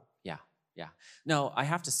Bible. Yeah. No, I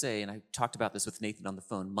have to say, and I talked about this with Nathan on the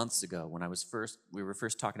phone months ago when we were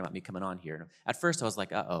first talking about me coming on here. At first I was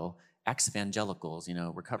like, ex-evangelicals,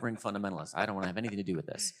 recovering fundamentalists. I don't want to have anything to do with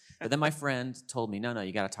this. But then my friend told me, no,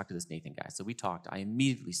 you got to talk to this Nathan guy. So we talked. I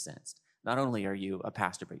immediately sensed, not only are you a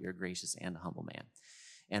pastor, but you're a gracious and a humble man.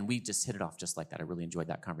 And we just hit it off just like that. I really enjoyed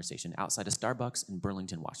that conversation outside of Starbucks in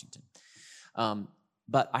Burlington, Washington.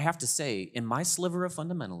 But I have to say, in my sliver of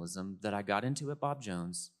fundamentalism that I got into at Bob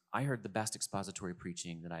Jones, I heard the best expository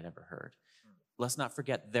preaching that I'd ever heard. Let's not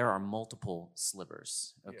forget there are multiple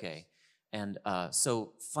slivers, okay? Yes. And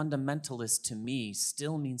so fundamentalist to me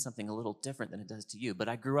still means something a little different than it does to you. But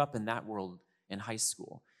I grew up in that world in high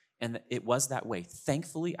school, and it was that way.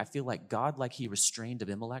 Thankfully, I feel like God, like he restrained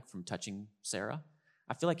Abimelech from touching Sarah,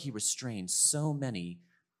 I feel like he restrained so many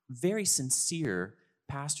very sincere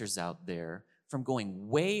pastors out there from going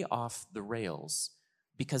way off the rails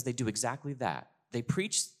because they do exactly that. They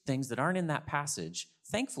preach things that aren't in that passage.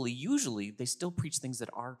 Thankfully, usually, they still preach things that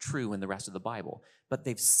are true in the rest of the Bible, but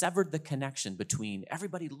they've severed the connection between,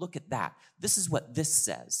 everybody look at that. This is what this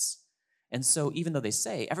says. And so even though they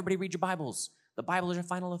say, everybody read your Bibles. The Bible is your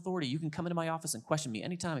final authority. You can come into my office and question me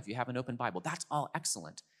anytime if you have an open Bible. That's all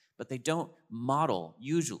excellent. But they don't model,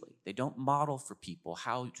 usually, they don't model for people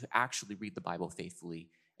how to actually read the Bible faithfully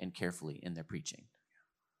and carefully in their preaching.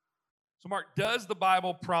 So, Mark, does the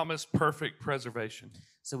Bible promise perfect preservation?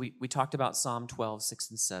 So we talked about Psalm 12, 6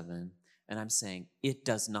 and 7, and I'm saying it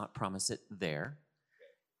does not promise it there.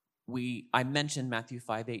 I mentioned Matthew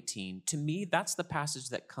 5:18. To me, that's the passage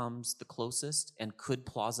that comes the closest and could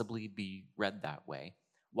plausibly be read that way.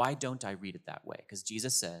 Why don't I read it that way? Because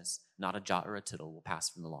Jesus says, not a jot or a tittle will pass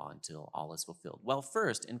from the law until all is fulfilled. Well,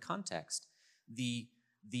 first, in context, the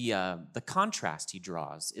contrast he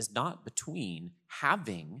draws is not between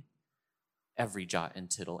having every jot and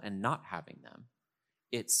tittle and not having them.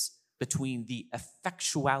 It's between the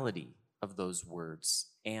effectuality of those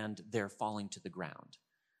words and their falling to the ground,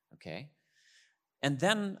 okay? And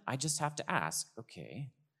then I just have to ask,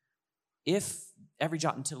 okay, if every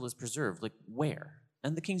jot and tittle is preserved, like where?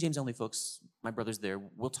 And the King James only folks, my brothers there,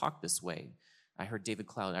 will talk this way. I heard David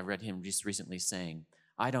Cloud, I read him just recently saying,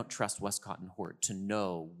 I don't trust Westcott and Hort to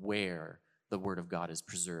know where the Word of God is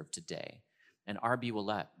preserved today. And R.B.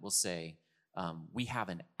 Willett will say, we have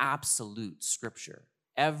an absolute scripture,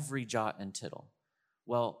 every jot and tittle.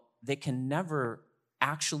 Well, they can never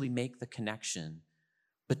actually make the connection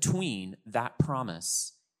between that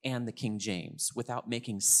promise and the King James without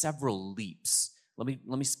making several leaps. Let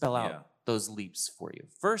me spell out those leaps for you.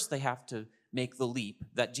 First, they have to make the leap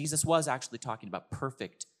that Jesus was actually talking about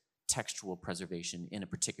perfect textual preservation in a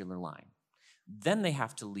particular line. Then they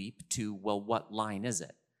have to leap to, well, what line is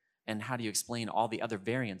it? And how do you explain all the other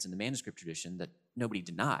variants in the manuscript tradition that nobody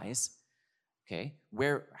denies? Okay,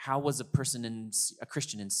 how was a Christian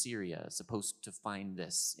in Syria supposed to find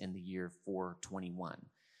this in the year 421?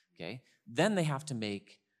 Okay, then they have to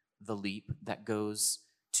make the leap that goes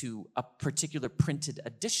to a particular printed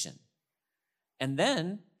edition. And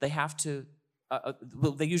then they have to,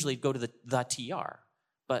 they usually go to the TR,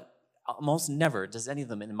 but almost never does any of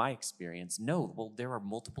them, in my experience, know, well, there are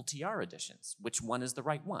multiple TR editions. Which one is the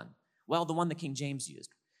right one? Well, the one that King James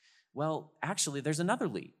used. Well, actually, there's another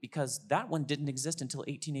leap, because that one didn't exist until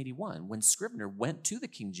 1881, when Scribner went to the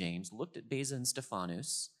King James, looked at Beza and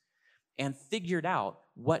Stephanus, and figured out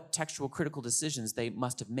what textual critical decisions they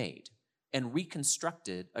must have made, and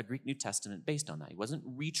reconstructed a Greek New Testament based on that. He wasn't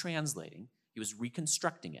retranslating, he was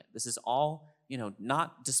reconstructing it. This is all,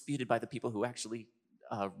 not disputed by the people who actually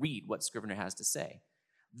read what Scrivener has to say.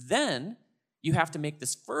 Then you have to make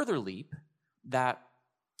this further leap that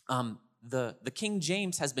the King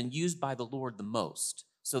James has been used by the Lord the most.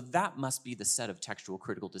 So that must be the set of textual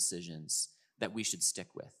critical decisions that we should stick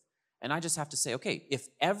with. And I just have to say, okay, if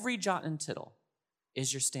every jot and tittle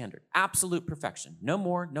is your standard, absolute perfection, no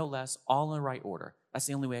more, no less, all in the right order, that's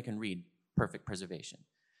the only way I can read perfect preservation,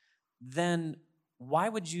 then why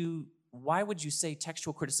would you say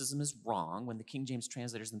textual criticism is wrong when the King James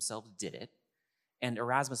translators themselves did it, and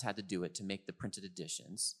Erasmus had to do it to make the printed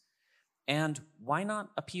editions? And why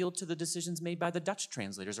not appeal to the decisions made by the Dutch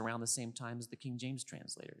translators around the same time as the King James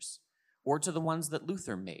translators, or to the ones that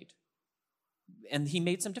Luther made? And he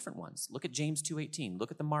made some different ones. Look at James 2:18.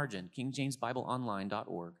 Look at the margin,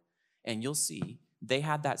 kingjamesbibleonline.org, and you'll see they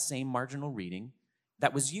had that same marginal reading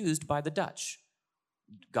that was used by the Dutch.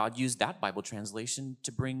 God used that Bible translation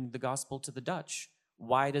to bring the gospel to the Dutch.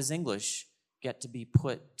 Why does English get to be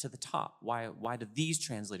put to the top? Why do these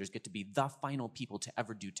translators get to be the final people to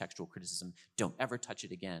ever do textual criticism? Don't ever touch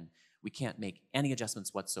it again. We can't make any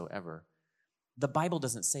adjustments whatsoever. The Bible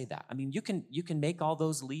doesn't say that. I mean, you can make all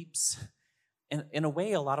those leaps, and in a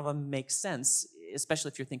way, a lot of them make sense, especially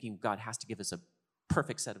if you're thinking God has to give us a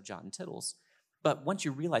perfect set of jot and tittles. But once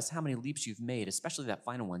you realize how many leaps you've made, especially that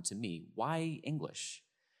final one to me, why English?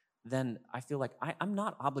 Then I feel like I'm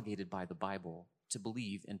not obligated by the Bible to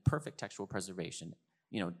believe in perfect textual preservation,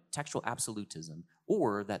 textual absolutism,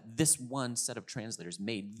 or that this one set of translators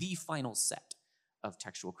made the final set of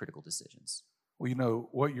textual critical decisions. Well,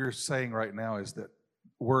 what you're saying right now is that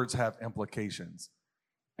words have implications.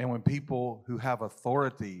 And when people who have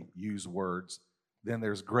authority use words, then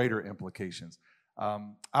there's greater implications.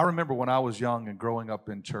 I remember when I was young and growing up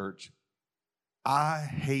in church, I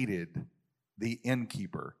hated the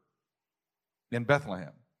innkeeper in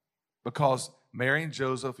Bethlehem because Mary and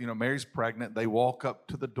Joseph, Mary's pregnant. They walk up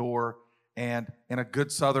to the door, and in a good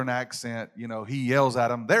Southern accent, he yells at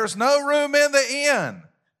them, "There's no room in the inn."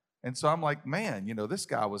 And so I'm like, man, this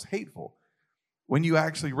guy was hateful. When you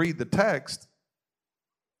actually read the text,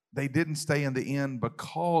 they didn't stay in the inn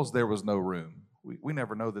because there was no room. We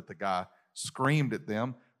never know that the guy screamed at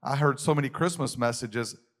them. I heard so many Christmas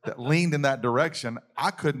messages that leaned in that direction.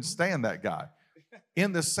 I couldn't stand that guy.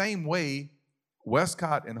 In the same way,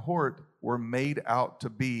 Westcott and Hort were made out to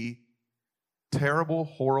be terrible,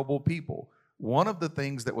 horrible people. One of the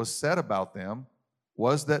things that was said about them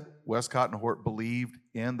was that Westcott and Hort believed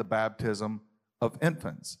in the baptism of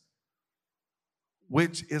infants,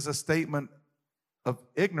 which is a statement of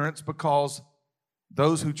ignorance because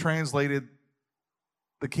those who translated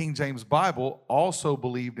the King James Bible also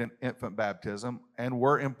believed in infant baptism and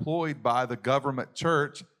were employed by the government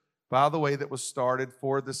church, by the way, that was started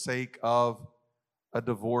for the sake of a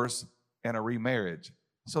divorce and a remarriage.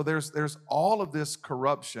 So there's all of this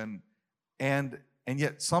corruption, and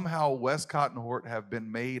yet somehow Westcott and Hort have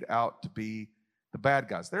been made out to be the bad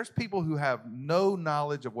guys. There's people who have no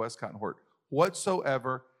knowledge of Westcott and Hort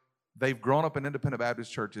whatsoever. They've grown up in independent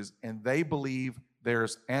Baptist churches, and they believe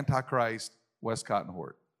there's Antichrist, Westcott and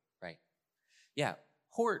Hort. Right. Yeah.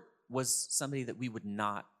 Hort was somebody that we would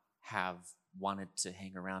not have wanted to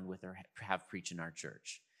hang around with or have preach in our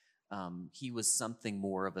church. He was something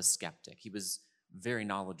more of a skeptic. He was very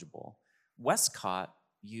knowledgeable. Westcott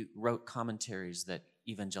wrote commentaries that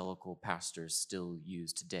evangelical pastors still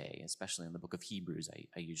use today, especially in the book of Hebrews,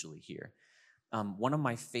 I usually hear. One of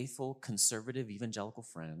my faithful conservative evangelical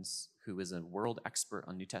friends, who is a world expert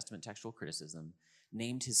on New Testament textual criticism,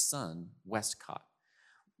 named his son Westcott.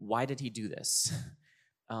 Why did he do this?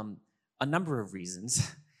 A number of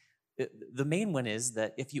reasons. The main one is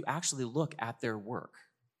that if you actually look at their work,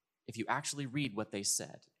 if you actually read what they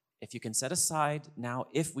said, if you can set aside now,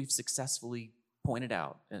 if we've successfully pointed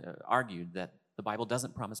out, argued that the Bible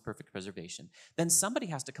doesn't promise perfect preservation, then somebody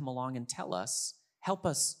has to come along and tell us, help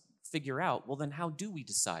us figure out, well, then how do we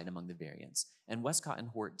decide among the variants? And Westcott and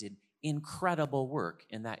Hort did incredible work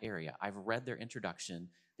in that area. I've read their introduction.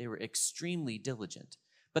 They were extremely diligent.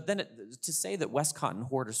 But then to say that Westcott and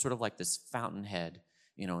Hort are sort of like this fountainhead,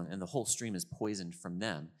 and the whole stream is poisoned from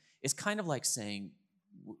them, is kind of like saying,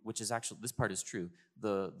 which is actually, this part is true,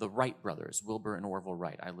 the Wright brothers, Wilbur and Orville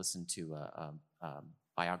Wright. I listened to a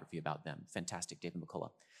biography about them, fantastic, David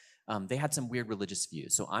McCullough. They had some weird religious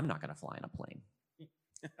views, so I'm not going to fly in a plane.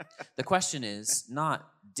 The question is not,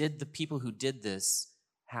 did the people who did this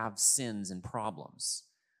have sins and problems?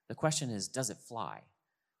 The question is, does it fly?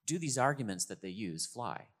 Do these arguments that they use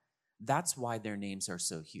fly? That's why their names are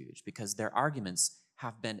so huge, because their arguments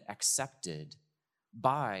have been accepted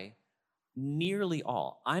by nearly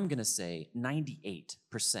all, I'm going to say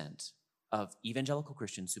 98% of evangelical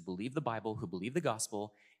Christians who believe the Bible, who believe the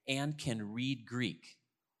gospel, and can read Greek,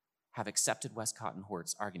 have accepted Westcott and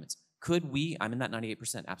Hort's arguments. Could we, I'm in that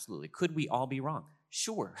 98%, absolutely. Could we all be wrong?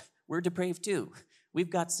 Sure, we're depraved too. We've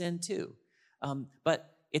got sin too.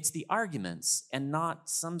 But it's the arguments and not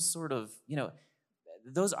some sort of,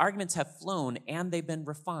 those arguments have flown and they've been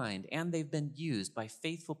refined and they've been used by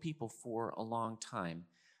faithful people for a long time.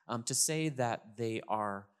 To say that they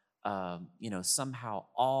are,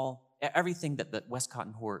 somehow everything that Westcott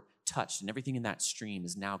and Hort touched and everything in that stream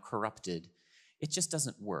is now corrupted, it just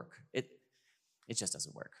doesn't work. It just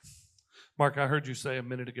doesn't work. Mark, I heard you say a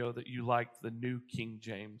minute ago that you liked the New King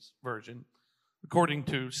James Version. According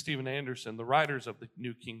to Stephen Anderson, the writers of the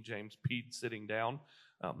New King James peed sitting down.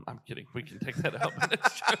 I'm kidding. We can take that out.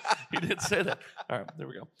 He did say that. All right, there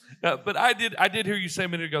we go. But I did hear you say a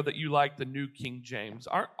minute ago that you like the New King James.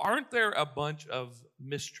 Aren't there a bunch of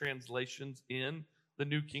mistranslations in the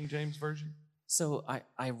New King James Version? So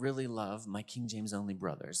I really love my King James only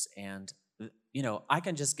brothers. And, I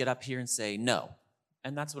can just get up here and say no.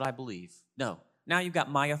 And that's what I believe. No. Now you've got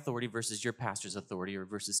my authority versus your pastor's authority or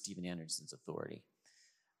versus Stephen Anderson's authority.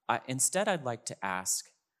 Instead, I'd like to ask,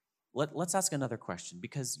 let's ask another question,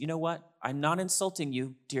 because you know what? I'm not insulting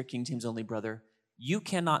you, dear King James only brother. You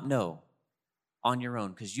cannot know on your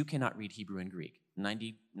own because you cannot read Hebrew and Greek,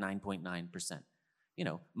 99.9%.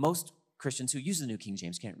 Most Christians who use the New King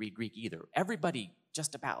James can't read Greek either. Everybody,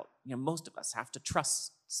 just about, most of us have to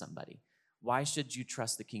trust somebody. Why should you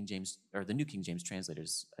trust the King James or the New King James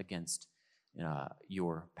translators against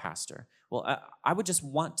your pastor? Well, I would just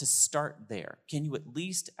want to start there. Can you at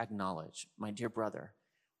least acknowledge, my dear brother,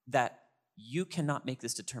 that you cannot make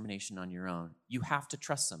this determination on your own? You have to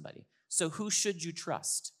trust somebody. So who should you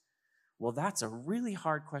trust? Well, that's a really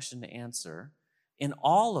hard question to answer in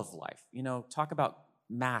all of life. Talk about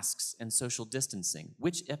masks and social distancing.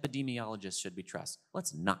 Which epidemiologist should we trust?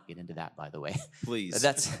 Let's not get into that, by the way. Please.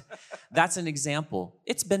 That's an example.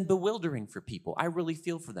 It's been bewildering for people. I really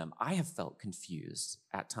feel for them. I have felt confused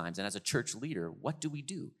at times. And as a church leader, what do we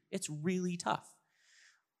do? It's really tough.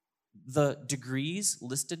 The degrees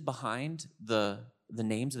listed behind the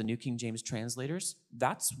names of the New King James translators,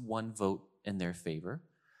 that's one vote in their favor.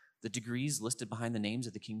 The degrees listed behind the names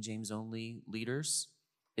of the King James only leaders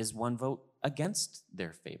is one vote against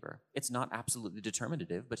their favor. It's not absolutely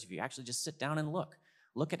determinative, but if you actually just sit down and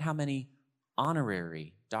look at how many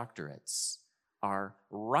honorary doctorates are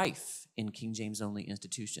rife in King James only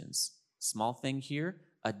institutions. Small thing here,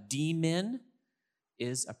 a D-Min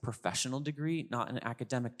is a professional degree, not an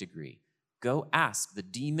academic degree. Go ask the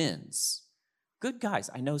D-Mins. Good guys,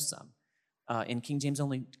 I know some. In King James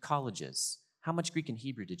only colleges, how much Greek and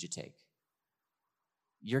Hebrew did you take?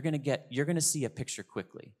 You're going to see a picture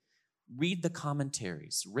quickly. Read the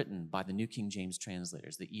commentaries written by the New King James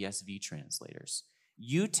translators, the ESV translators.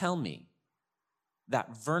 You tell me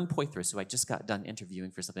that Vern Poythress, who I just got done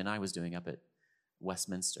interviewing for something I was doing up at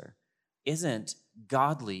Westminster, isn't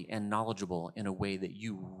godly and knowledgeable in a way that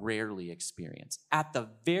you rarely experience. At the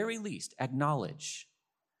very least, acknowledge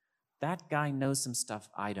that guy knows some stuff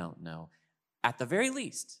I don't know. At the very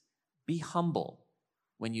least, be humble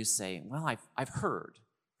when you say, well, I've heard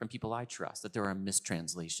from people I trust that there are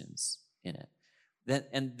mistranslations in it.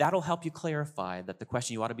 And that'll help you clarify that the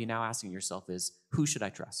question you ought to be now asking yourself is, who should I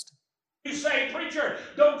trust? You say, preacher,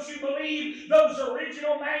 don't you believe those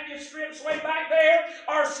original manuscripts way back there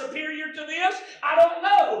are superior to this? I don't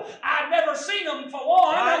know. I've never seen them, for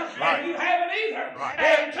one, and you haven't either.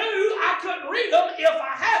 And two, I couldn't read them if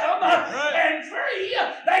I had them. And three,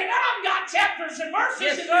 they now got chapters and verses,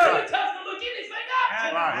 and it's really tough to look anything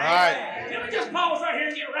up. Let me just pause right here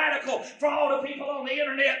and get radical for all the people on the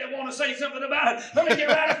internet that want to say something about it. Let me get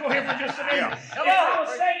radical here for just a minute. If I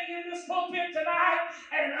was standing in this pulpit tonight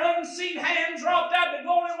and an unseen hand dropped out the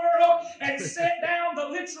glory world and set down the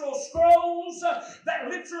literal scrolls that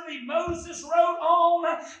literally Moses wrote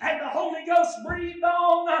on and the Holy Ghost breathed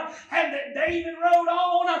on and that David wrote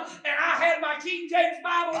on, and I had my King James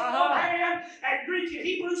Bible in one hand and Greek and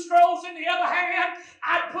Hebrew scrolls in the other hand,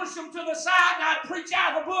 I'd push them to the side and I'd preach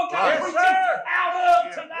out of the book I'd preach out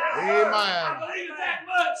of tonight. Amen. I believe it that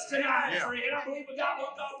much tonight, friend. I believe we got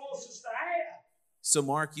what God wants us to have. So,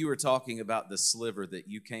 Mark, you were talking about the sliver that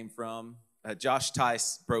you came from. Josh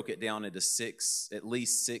Tice broke it down into at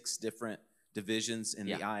least six different divisions in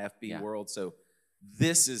the IFB world. So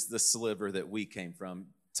this is the sliver that we came from.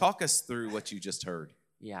 Talk us through what you just heard.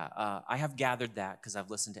 Yeah, I have gathered that because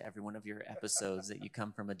I've listened to every one of your episodes that you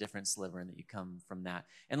come from a different sliver and that you come from that.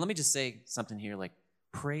 And let me just say something here, like,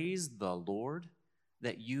 praise the Lord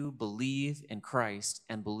that you believe in Christ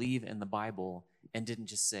and believe in the Bible and didn't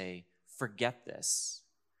just say, forget this,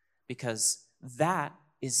 because that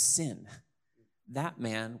is sin. That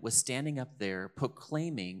man was standing up there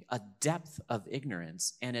proclaiming a depth of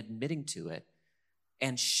ignorance and admitting to it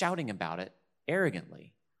and shouting about it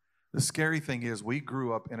arrogantly. The scary thing is we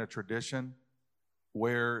grew up in a tradition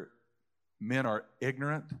where men are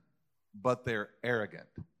ignorant, but they're arrogant.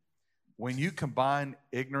 When you combine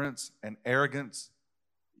ignorance and arrogance,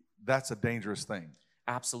 that's a dangerous thing.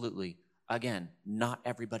 Absolutely. Again, not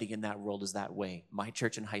everybody in that world is that way. My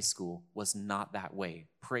church in high school was not that way.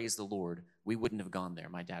 Praise the Lord. We wouldn't have gone there.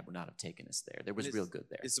 My dad would not have taken us there. There was real good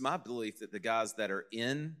there. It's my belief that the guys that are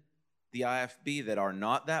in the IFB that are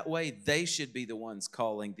not that way, they should be the ones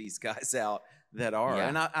calling these guys out that are. Yeah,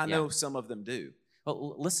 and I know some of them do.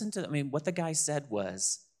 Well, listen to, what the guy said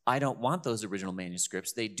was, I don't want those original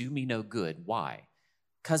manuscripts. They do me no good. Why?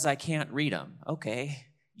 Because I can't read them. Okay.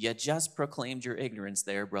 You just proclaimed your ignorance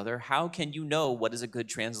there, brother. How can you know what is a good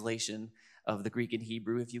translation of the Greek and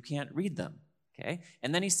Hebrew if you can't read them? Okay?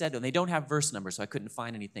 And then he said, and they don't have verse numbers, so I couldn't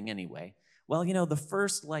find anything anyway. Well, the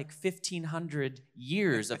first 1,500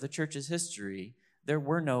 years of the church's history, there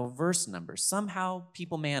were no verse numbers. Somehow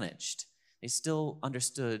people managed. They still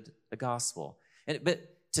understood the gospel.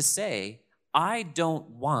 But to say, I don't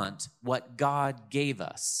want what God gave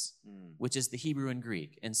us, which is the Hebrew and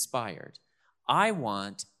Greek, inspired. I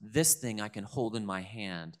want this thing I can hold in my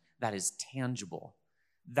hand that is tangible.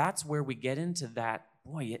 That's where we get into that.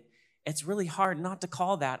 Boy, it's really hard not to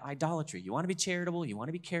call that idolatry. You want to be charitable. You want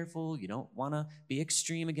to be careful. You don't want to be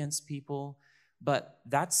extreme against people. But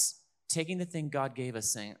that's taking the thing God gave us,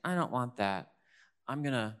 saying, I don't want that. I'm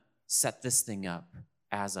going to set this thing up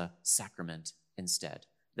as a sacrament instead.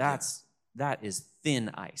 That is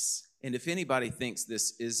thin ice. And if anybody thinks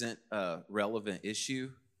this isn't a relevant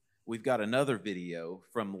issue, we've got another video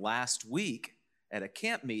from last week at a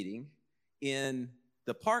camp meeting in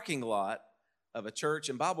the parking lot of a church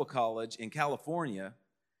and Bible college in California.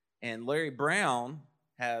 And Larry Brown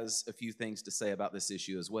has a few things to say about this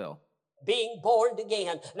issue as well. Being born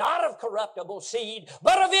again, not of corruptible seed,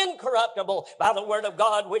 but of incorruptible, by the word of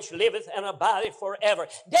God which liveth and abideth forever.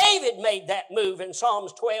 David made that move in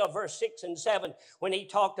Psalms 12, verse 6 and 7, when he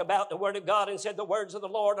talked about the word of God and said, the words of the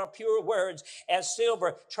Lord are pure words, as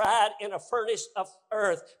silver tried in a furnace of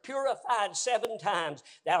earth, purified 7 times.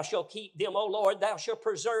 Thou shalt keep them, O Lord, thou shalt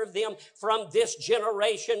preserve them from this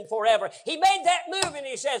generation forever. He made that move and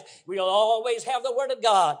he says, we'll always have the word of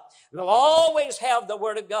God. We'll always have the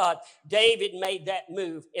word of God. David made that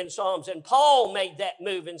move in Psalms, and Paul made that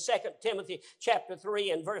move in 2 Timothy chapter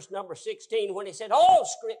 3 and verse number 16 when he said, all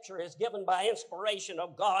scripture is given by inspiration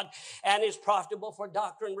of God and is profitable for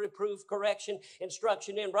doctrine, reproof, correction,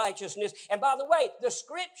 instruction in righteousness. And by the way, the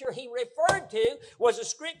scripture he referred to was a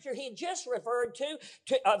scripture he just referred to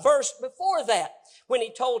a verse before that when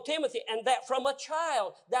he told Timothy, and that from a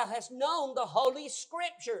child thou hast known the holy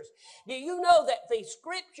scriptures. Do you know that the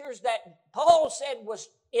scriptures that Paul said was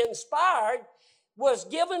inspired was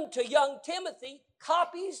given to young Timothy,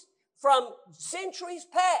 copies from centuries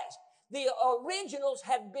past? The originals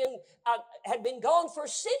had been gone for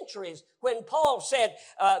centuries when Paul said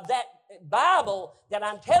that Bible that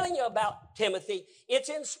I'm telling you about, Timothy, it's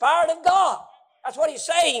inspired of God. That's what he's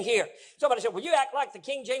saying here. Somebody said, well, you act like the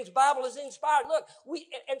King James Bible is inspired. Look,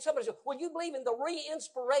 and somebody said, well, you believe in the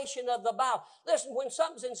re-inspiration of the Bible. Listen, when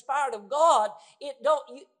something's inspired of God,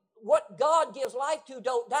 what God gives life to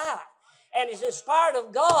don't die. And it's inspired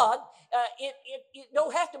of God, it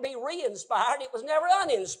don't have to be re-inspired. It was never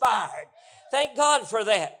uninspired. Thank God for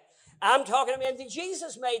that. I'm talking about, and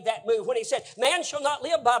Jesus made that move when he said, man shall not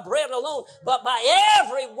live by bread alone, but by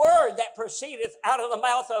every word that proceedeth out of the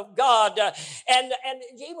mouth of God. And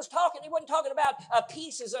he wasn't talking about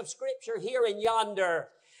pieces of scripture here and yonder.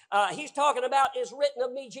 He's talking about is written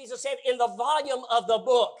of me, Jesus said, in the volume of the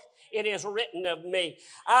book. It is written of me.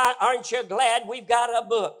 Aren't you glad we've got a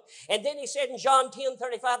book? And then he said in John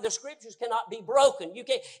 10:35, the scriptures cannot be broken. You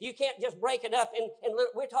can't just break it up. And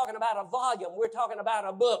we're talking about a volume. We're talking about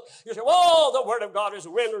a book. You say, oh, the word of God is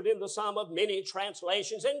rendered in the sum of many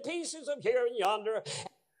translations and pieces of here and yonder.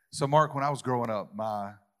 So, Mark, when I was growing up,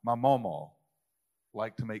 my mama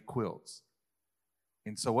liked to make quilts.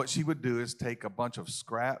 And so what she would do is take a bunch of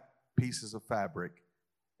scrap pieces of fabric,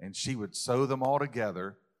 and she would sew them all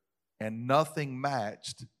together, and nothing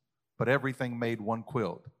matched, but everything made one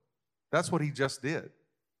quilt. That's what he just did.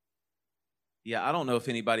 Yeah, I don't know if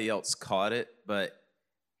anybody else caught it, but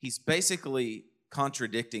he's basically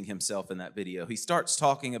contradicting himself in that video. He starts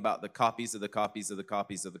talking about the copies of the copies of the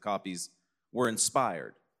copies of the copies were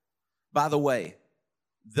inspired. By the way,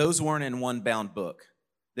 those weren't in one bound book.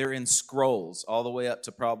 They're in scrolls all the way up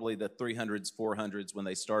to probably the 300s, 400s when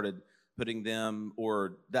they started putting them,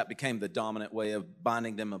 or that became the dominant way of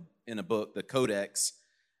binding them in a book, the codex.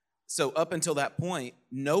 So up until that point,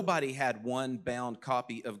 nobody had one bound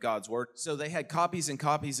copy of God's word. So they had copies and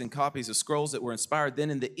copies and copies of scrolls that were inspired. Then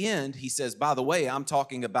in the end, he says, by the way, I'm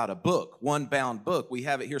talking about a book, one bound book. We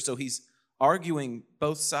have it here. So he's arguing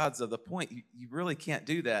both sides of the point. You really can't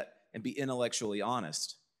do that and be intellectually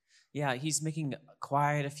honest. Yeah, he's making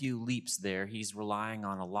quite a few leaps there. He's relying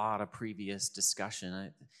on a lot of previous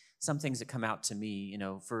discussion. Some things that come out to me,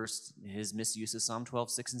 first, his misuse of Psalm 12,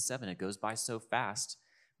 6, and 7. It goes by so fast,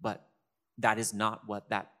 but that is not what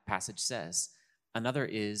that passage says. Another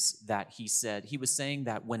is that he was saying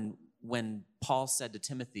that when Paul said to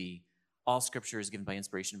Timothy, all scripture is given by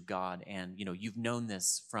inspiration of God, and you've known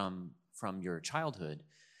this from your childhood,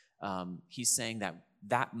 he's saying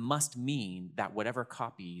that must mean that whatever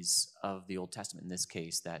copies of the Old Testament, in this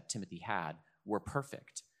case, that Timothy had, were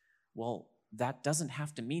perfect. Well, that doesn't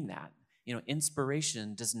have to mean that.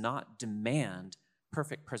 Inspiration does not demand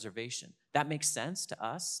perfect preservation. That makes sense to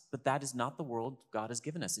us, but that is not the world God has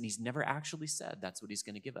given us, and he's never actually said that's what he's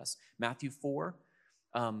going to give us. Matthew 4,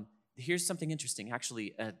 here's something interesting.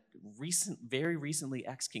 Actually, a very recently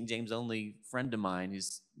ex-King James only friend of mine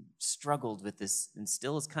who's struggled with this and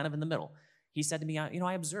still is kind of in the middle. He said to me,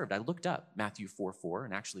 I observed, I looked up Matthew 4:4,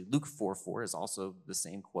 and actually Luke 4:4 is also the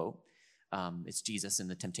same quote. It's Jesus in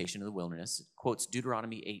the temptation of the wilderness. It quotes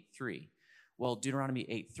Deuteronomy 8:3. Well, Deuteronomy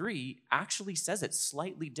 8:3 actually says it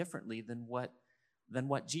slightly differently than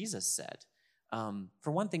what Jesus said.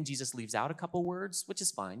 For one thing, Jesus leaves out a couple words, which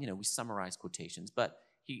is fine. We summarize quotations, but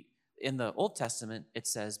in the Old Testament, it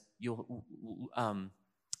says you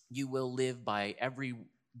will live by every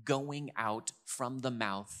going out from the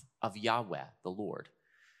mouth of Yahweh, the Lord.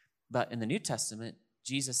 But in the New Testament,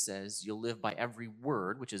 Jesus says you'll live by every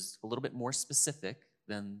word, which is a little bit more specific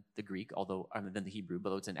than the Greek, than the Hebrew,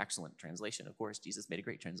 although it's an excellent translation. Of course, Jesus made a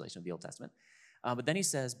great translation of the Old Testament. But then he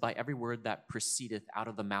says, by every word that proceedeth out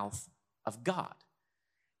of the mouth of God.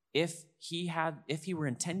 If he were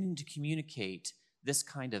intending to communicate this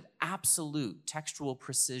kind of absolute textual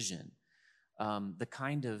precision, the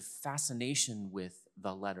kind of fascination with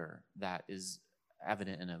the letter that is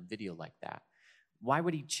evident in a video like that, why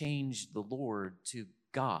would he change the Lord to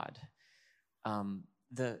God? I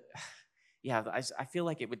feel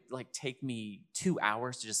like it would take me 2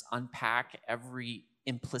 hours to just unpack every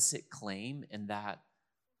implicit claim in that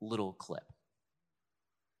little clip.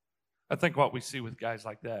 I think what we see with guys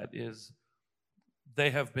like that is they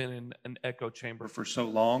have been in an echo chamber for so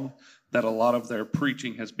long that a lot of their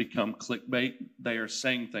preaching has become clickbait. They are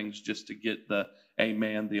saying things just to get the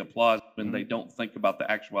amen, the applause, when they don't think about the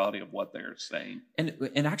actuality of what they're saying.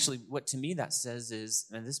 And actually, what to me that says is,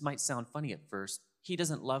 and this might sound funny at first, he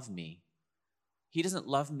doesn't love me. He doesn't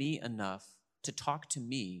love me enough to talk to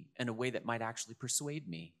me in a way that might actually persuade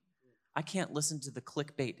me. I can't listen to the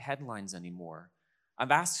clickbait headlines anymore.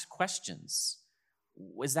 I've asked questions.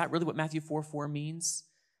 Is that really what Matthew 4:4 means?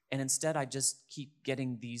 And instead, I just keep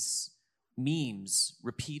getting these memes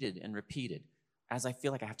repeated and repeated, as I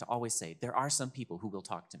feel like I have to always say, there are some people who will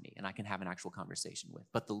talk to me and I can have an actual conversation with.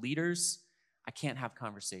 But the leaders, I can't have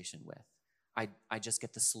conversation with. I just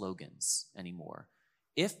get the slogans anymore.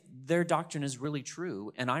 If their doctrine is really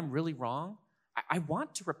true and I'm really wrong, I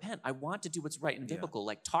want to repent. I want to do what's right and biblical.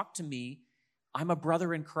 Like, talk to me. I'm a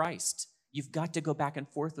brother in Christ. You've got to go back and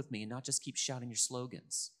forth with me and not just keep shouting your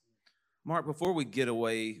slogans. Mark, before we get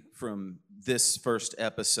away from this first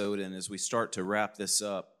episode and as we start to wrap this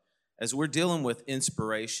up, as we're dealing with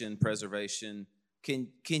inspiration, preservation, can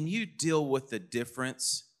you deal with the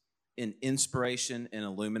difference in inspiration and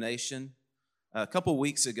illumination? A couple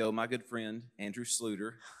weeks ago, my good friend, Andrew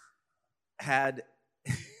Sluter, had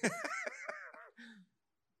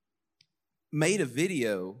made a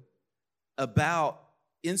video about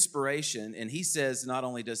inspiration, and he says not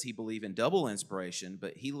only does he believe in double inspiration,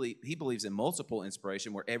 but he believes in multiple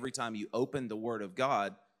inspiration, where every time you open the Word of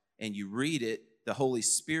God and you read it, the Holy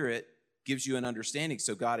Spirit gives you an understanding,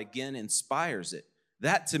 so God again inspires it.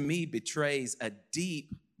 That to me betrays a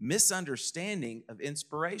deep misunderstanding of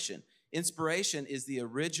inspiration. Inspiration is the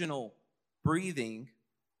original breathing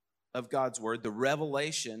of God's Word, the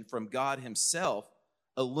revelation from God Himself.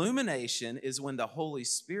 Illumination is when the Holy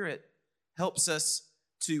Spirit helps us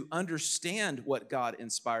to understand what God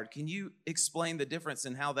inspired. Can you explain the difference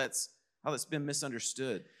and how that's been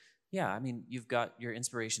misunderstood? Yeah, I mean, you've got your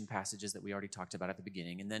inspiration passages that we already talked about at the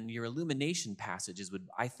beginning, and then your illumination passages would,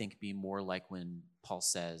 I think, be more like when Paul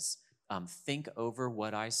says, think over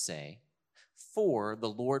what I say, for the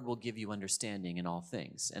Lord will give you understanding in all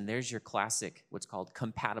things. And there's your classic, what's called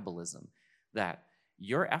compatibilism, that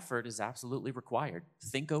your effort is absolutely required.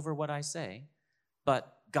 Think over what I say,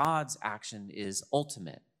 but God's action is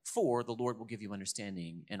ultimate, for the Lord will give you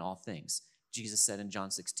understanding in all things. Jesus said in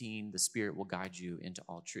John 16, the Spirit will guide you into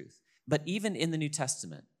all truth. But even in the New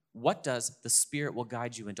Testament, what does the Spirit will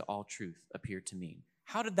guide you into all truth appear to mean?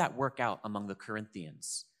 How did that work out among the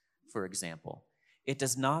Corinthians, for example? It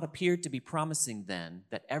does not appear to be promising then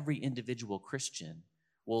that every individual Christian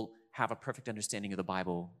will have a perfect understanding of the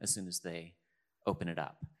Bible as soon as they open it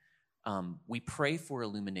up. We pray for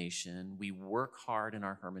illumination. We work hard in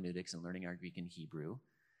our hermeneutics and learning our Greek and Hebrew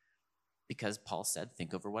because Paul said,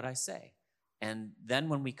 think over what I say. And then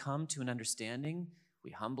when we come to an understanding,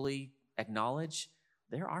 we humbly acknowledge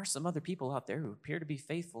there are some other people out there who appear to be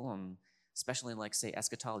faithful, and especially in, like, say,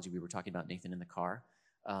 eschatology, we were talking about Nathan in the car,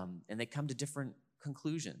 and they come to different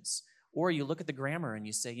conclusions. Or you look at the grammar and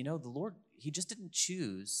you say, the Lord, He just didn't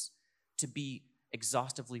choose to be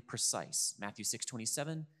exhaustively precise. Matthew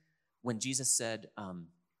 6:27, when Jesus said,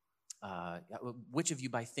 which of you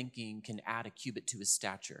by thinking can add a cubit to his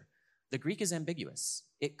stature? The Greek is ambiguous.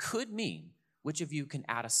 It could mean, which of you can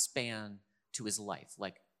add a span to his life,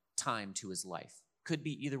 like time to his life? Could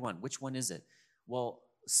be either one. Which one is it? Well,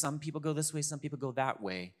 some people go this way, some people go that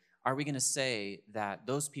way. Are we going to say that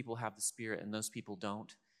those people have the Spirit and those people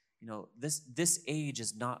don't? This age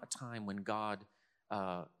is not a time when God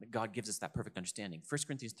gives us that perfect understanding. 1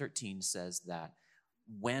 Corinthians 13 says that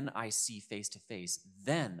when I see face to face,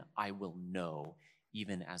 then I will know,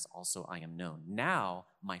 even as also I am known. Now,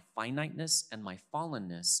 my finiteness and my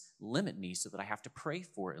fallenness limit me so that I have to pray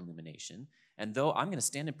for illumination. And though I'm going to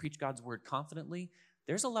stand and preach God's word confidently,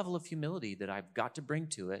 there's a level of humility that I've got to bring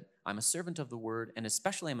to it. I'm a servant of the word, and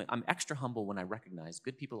especially I'm extra humble when I recognize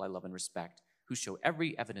good people I love and respect who show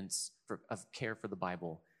every evidence of care for the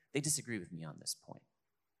Bible. They disagree with me on this point.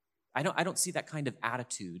 I don't see that kind of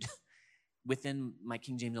attitude within my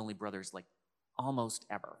King James only brothers, like, almost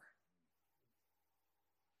ever.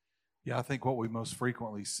 Yeah, I think what we most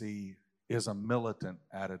frequently see is a militant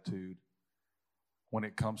attitude when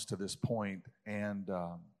it comes to this point. And,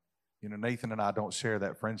 Nathan and I don't share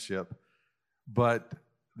that friendship, but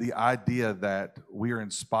the idea that we are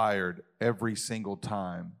inspired every single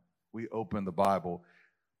time we open the Bible,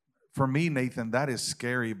 for me, Nathan, that is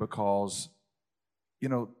scary because,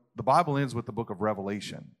 the Bible ends with the book of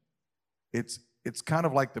Revelation. It's kind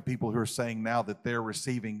of like the people who are saying now that they're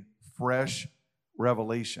receiving fresh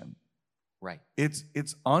revelation. Right.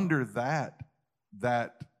 It's under that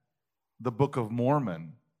the Book of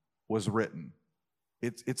Mormon was written.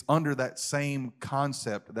 It's under that same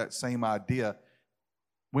concept, that same idea.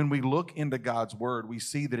 When we look into God's word, we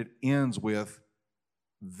see that it ends with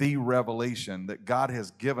the revelation that God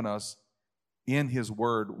has given us in His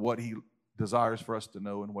word, what He desires for us to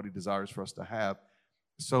know and what He desires for us to have.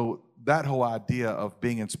 So that whole idea of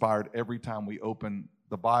being inspired every time we open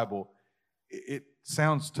the Bible, it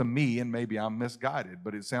sounds to me, and maybe I'm misguided,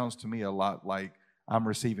 but it sounds to me a lot like I'm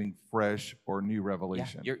receiving fresh or new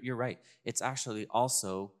revelation. Yeah, you're right. It's actually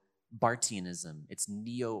also Bartianism. It's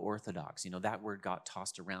neo-orthodox. That word got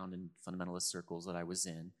tossed around in fundamentalist circles that I was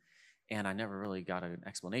in. and I never really got an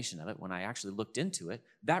explanation of it. When I actually looked into it,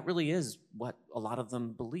 that really is what a lot of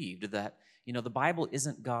them believed, that, the Bible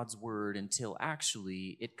isn't God's word until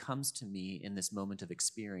actually it comes to me in this moment of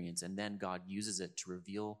experience, and then God uses it to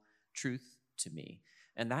reveal truth to me.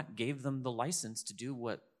 And that gave them the license to do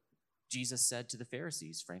what Jesus said to the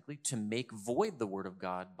Pharisees, frankly, to make void the word of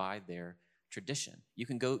God by their tradition. You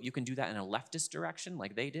can do that in a leftist direction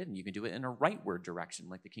like they did, and you can do it in a rightward direction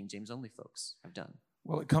like the King James only folks have done.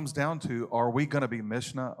 Well, it comes down to, are we going to be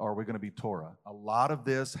Mishnah or are we going to be Torah? A lot of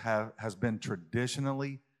this has been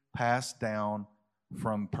traditionally passed down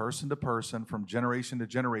from person to person, from generation to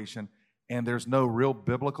generation, and there's no real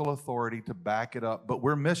biblical authority to back it up. But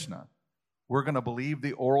we're Mishnah. We're going to believe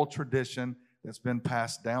the oral tradition that's been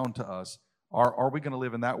passed down to us. Are we going to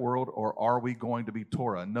live in that world, or are we going to be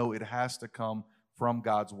Torah? No, it has to come from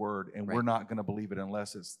God's word, and we're not going to believe it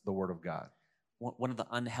unless it's the word of God. One of the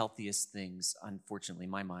unhealthiest things, unfortunately, in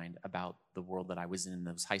my mind, about the world that I was in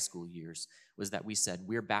those high school years was that we said,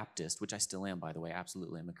 we're Baptist, which I still am, by the way,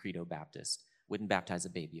 absolutely. I'm a credo Baptist. Wouldn't baptize a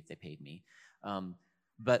baby if they paid me.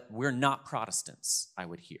 But we're not Protestants, I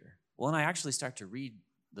would hear. Well, and I actually start to read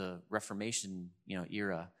the Reformation,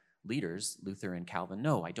 era leaders, Luther and Calvin.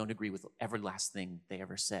 No, I don't agree with every last thing they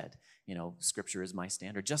ever said. Scripture is my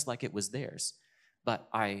standard, just like it was theirs. But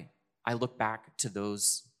I look back to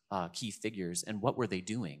those key figures, and what were they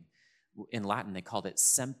doing? In Latin, they called it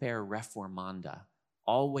semper reformanda,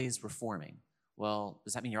 always reforming. Well,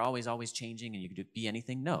 does that mean you're always changing and you can be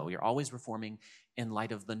anything? No, you're always reforming in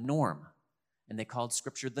light of the norm. And they called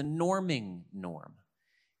Scripture the norming norm.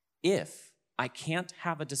 If I can't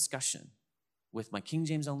have a discussion with my King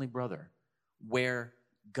James only brother where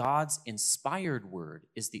God's inspired word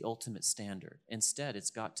is the ultimate standard, instead it's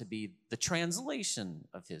got to be the translation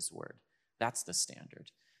of his word. That's the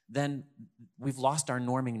standard. Then we've lost our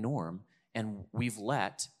norming norm, and we've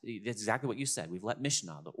let, exactly what you said, we've let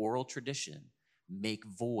Mishnah, the oral tradition, make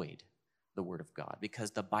void the word of God,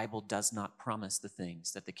 because the Bible does not promise the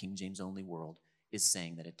things that the King James only world is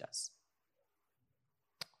saying that it does.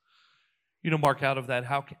 Mark, out of that,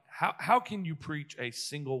 how can you preach a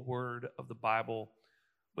single word of the Bible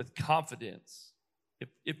with confidence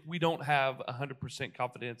if we don't have 100%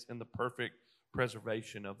 confidence in the perfect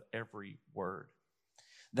preservation of every word?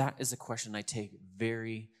 That is a question I take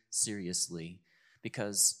very seriously,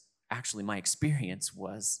 because actually my experience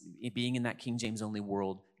was being in that King James only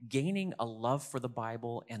world, gaining a love for the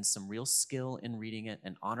Bible and some real skill in reading it,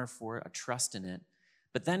 an honor for it, a trust in it,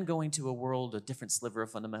 but then going to a world, a different sliver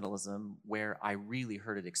of fundamentalism, where I really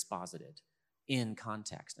heard it exposited in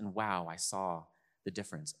context. And wow, I saw the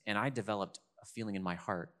difference. And I developed a feeling in my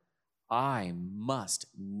heart, I must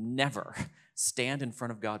never stand in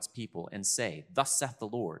front of God's people and say, thus saith the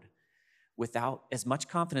Lord, without as much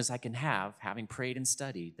confidence I can have, having prayed and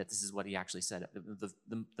studied, that this is what he actually said.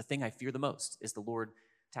 The thing I fear the most is the Lord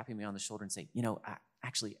tapping me on the shoulder and saying,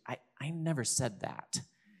 I never said that.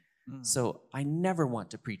 So I never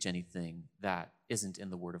want to preach anything that isn't in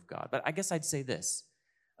the Word of God. But I guess I'd say this.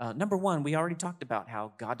 Number one, we already talked about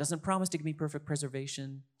how God doesn't promise to give me perfect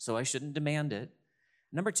preservation, so I shouldn't demand it.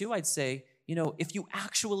 Number two, I'd say, if you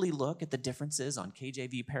actually look at the differences on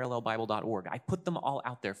KJVParallelBible.org, I put them all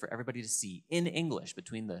out there for everybody to see in English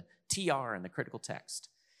between the TR and the critical text.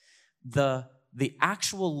 The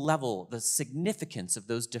actual level, the significance of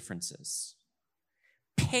those differences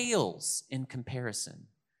pales in comparison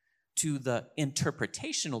to the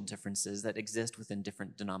interpretational differences that exist within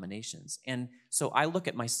different denominations. And so I look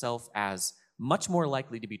at myself as much more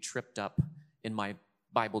likely to be tripped up in my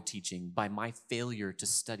Bible teaching by my failure to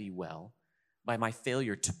study well, by my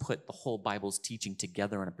failure to put the whole Bible's teaching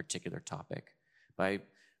together on a particular topic, by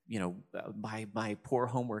my poor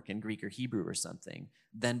homework in Greek or Hebrew or something,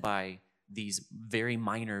 than by these very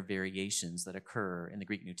minor variations that occur in the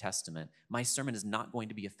Greek New Testament. My sermon is not going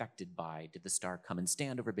to be affected by, did the star come and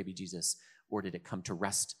stand over baby Jesus, or did it come to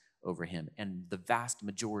rest over him? And the vast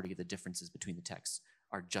majority of the differences between the texts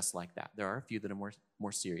are just like that. There are a few that are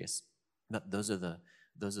more serious, but those are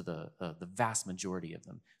the vast majority of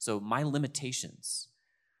them. So my limitations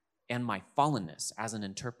and my fallenness as an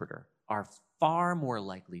interpreter are far more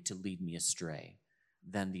likely to lead me astray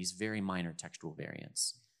than these very minor textual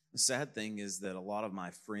variants. The sad thing is that a lot of my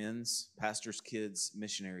friends, pastors' kids,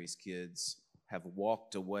 missionaries' kids, have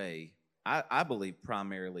walked away, I believe,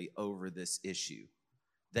 primarily over this issue.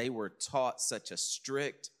 They were taught such a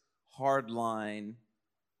strict, hardline,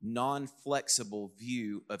 non-flexible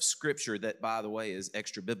view of Scripture that, by the way, is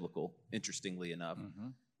extra-biblical, interestingly enough,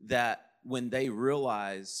 that when they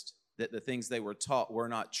realized that the things they were taught were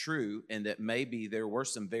not true and that maybe there were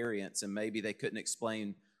some variants and maybe they couldn't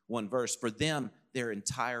explain one verse, for them, their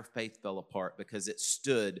entire faith fell apart because it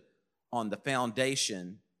stood on the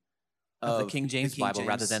foundation of the King James Bible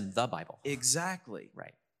rather than the Bible. Exactly.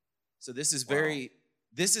 Right. So this is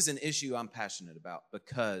this is an issue I'm passionate about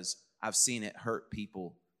because I've seen it hurt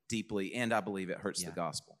people deeply, and I believe it hurts the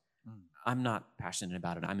gospel. I'm not passionate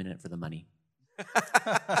about it. I'm in it for the money.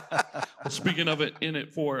 Well, speaking of it, in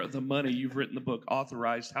it for the money, you've written the book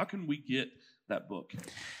Authorized. How can we get that book?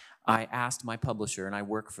 I asked my publisher, and I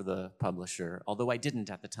work for the publisher, although I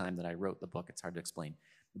didn't at the time that I wrote the book. It's hard to explain.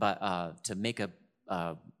 But to make a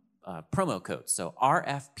promo code. So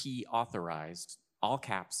RFP Authorized, all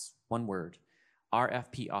caps, one word,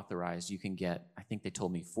 RFP Authorized, you can get, I think they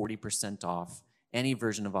told me 40% off any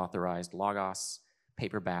version of Authorized, Logos,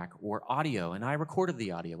 paperback, or audio. And I recorded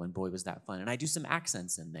the audio, and boy, was that fun. And I do some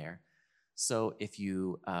accents in there. So if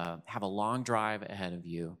you have a long drive ahead of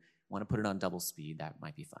you, want to put it on double speed, that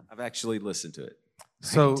might be fun. I've actually listened to it.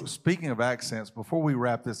 So speaking of accents, before we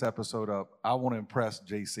wrap this episode up, I want to impress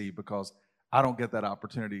JC because I don't get that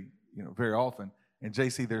opportunity, very often. And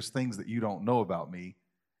JC, there's things that you don't know about me.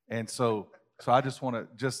 And so I just want to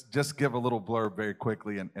just give a little blurb very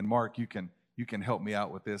quickly. And Mark, you can help me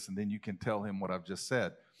out with this, and then you can tell him what I've just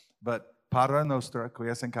said. But Padre nostra, qui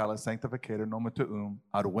es in calis sanctificator nomen tuum,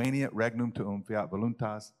 adveniat regnum tuum, fiat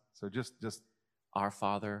voluntas. So just Our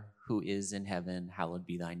Father who is in heaven, hallowed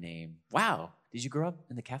be thy name. Wow. Did you grow up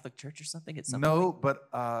in the Catholic Church or something? No, but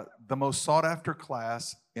the most sought after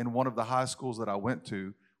class in one of the high schools that I went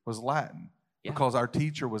to was Latin because our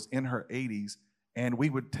teacher was in her 80s, and we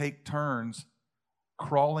would take turns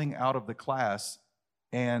crawling out of the class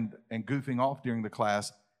and goofing off during the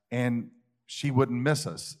class, and she wouldn't miss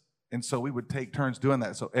us. And so we would take turns doing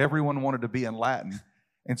that. So everyone wanted to be in Latin.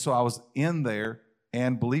 And so I was in there,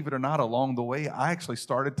 and believe it or not, along the way, I actually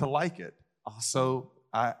started to like it. Awesome. So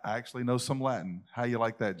I actually know some Latin. How you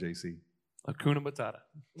like that, JC? Hakuna Matata.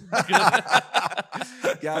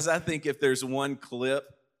 Guys, I think if there's one clip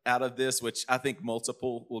out of this, which I think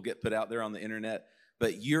multiple will get put out there on the internet,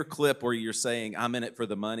 but your clip where you're saying, I'm in it for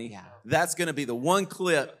the money, that's going to be the one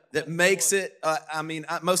clip that makes it.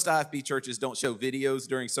 Most IFB churches don't show videos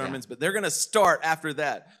during sermons, but they're going to start after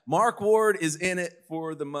that. Mark Ward is in it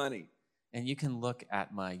for the money. And you can look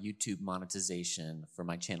at my YouTube monetization for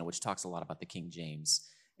my channel, which talks a lot about the King James,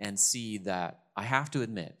 and see that I have to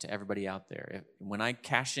admit to everybody out there, when I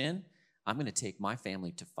cash in, I'm going to take my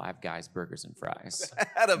family to Five Guys Burgers and Fries.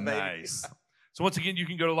 Nice. So once again, you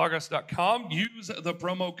can go to Logos.com, use the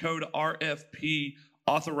promo code RFP,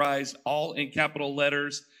 authorized, all in capital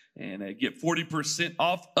letters, and get 40%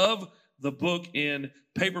 off of the book in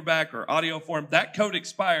paperback or audio form. That code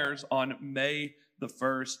expires on May the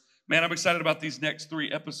 1st. Man, I'm excited about these next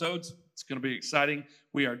 3 episodes. It's going to be exciting.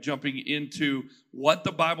 We are jumping into what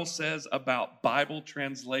the Bible says about Bible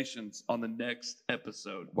translations on the next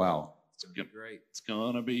episode. Wow. It's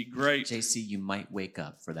going to be great. JC, you might wake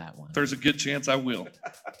up for that one. There's a good chance I will.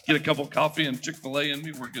 Get a cup of coffee and Chick-fil-A in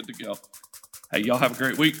me. We're good to go. Hey, y'all have a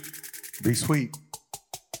great week. Be sweet.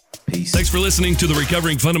 Peace. Thanks for listening to the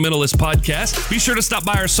Recovering Fundamentalist podcast. Be sure to stop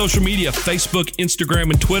by our social media, Facebook,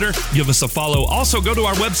 Instagram, and Twitter. Give us a follow. Also, go to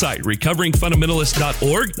our website,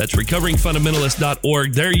 recoveringfundamentalist.org. That's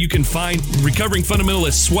recoveringfundamentalist.org. There you can find Recovering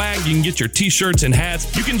Fundamentalist swag. You can get your t-shirts and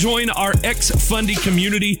hats. You can join our ex-Fundy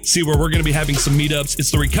community, see where we're going to be having some meetups.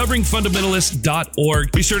 It's the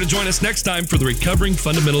recoveringfundamentalist.org. Be sure to join us next time for the Recovering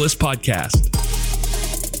Fundamentalist podcast.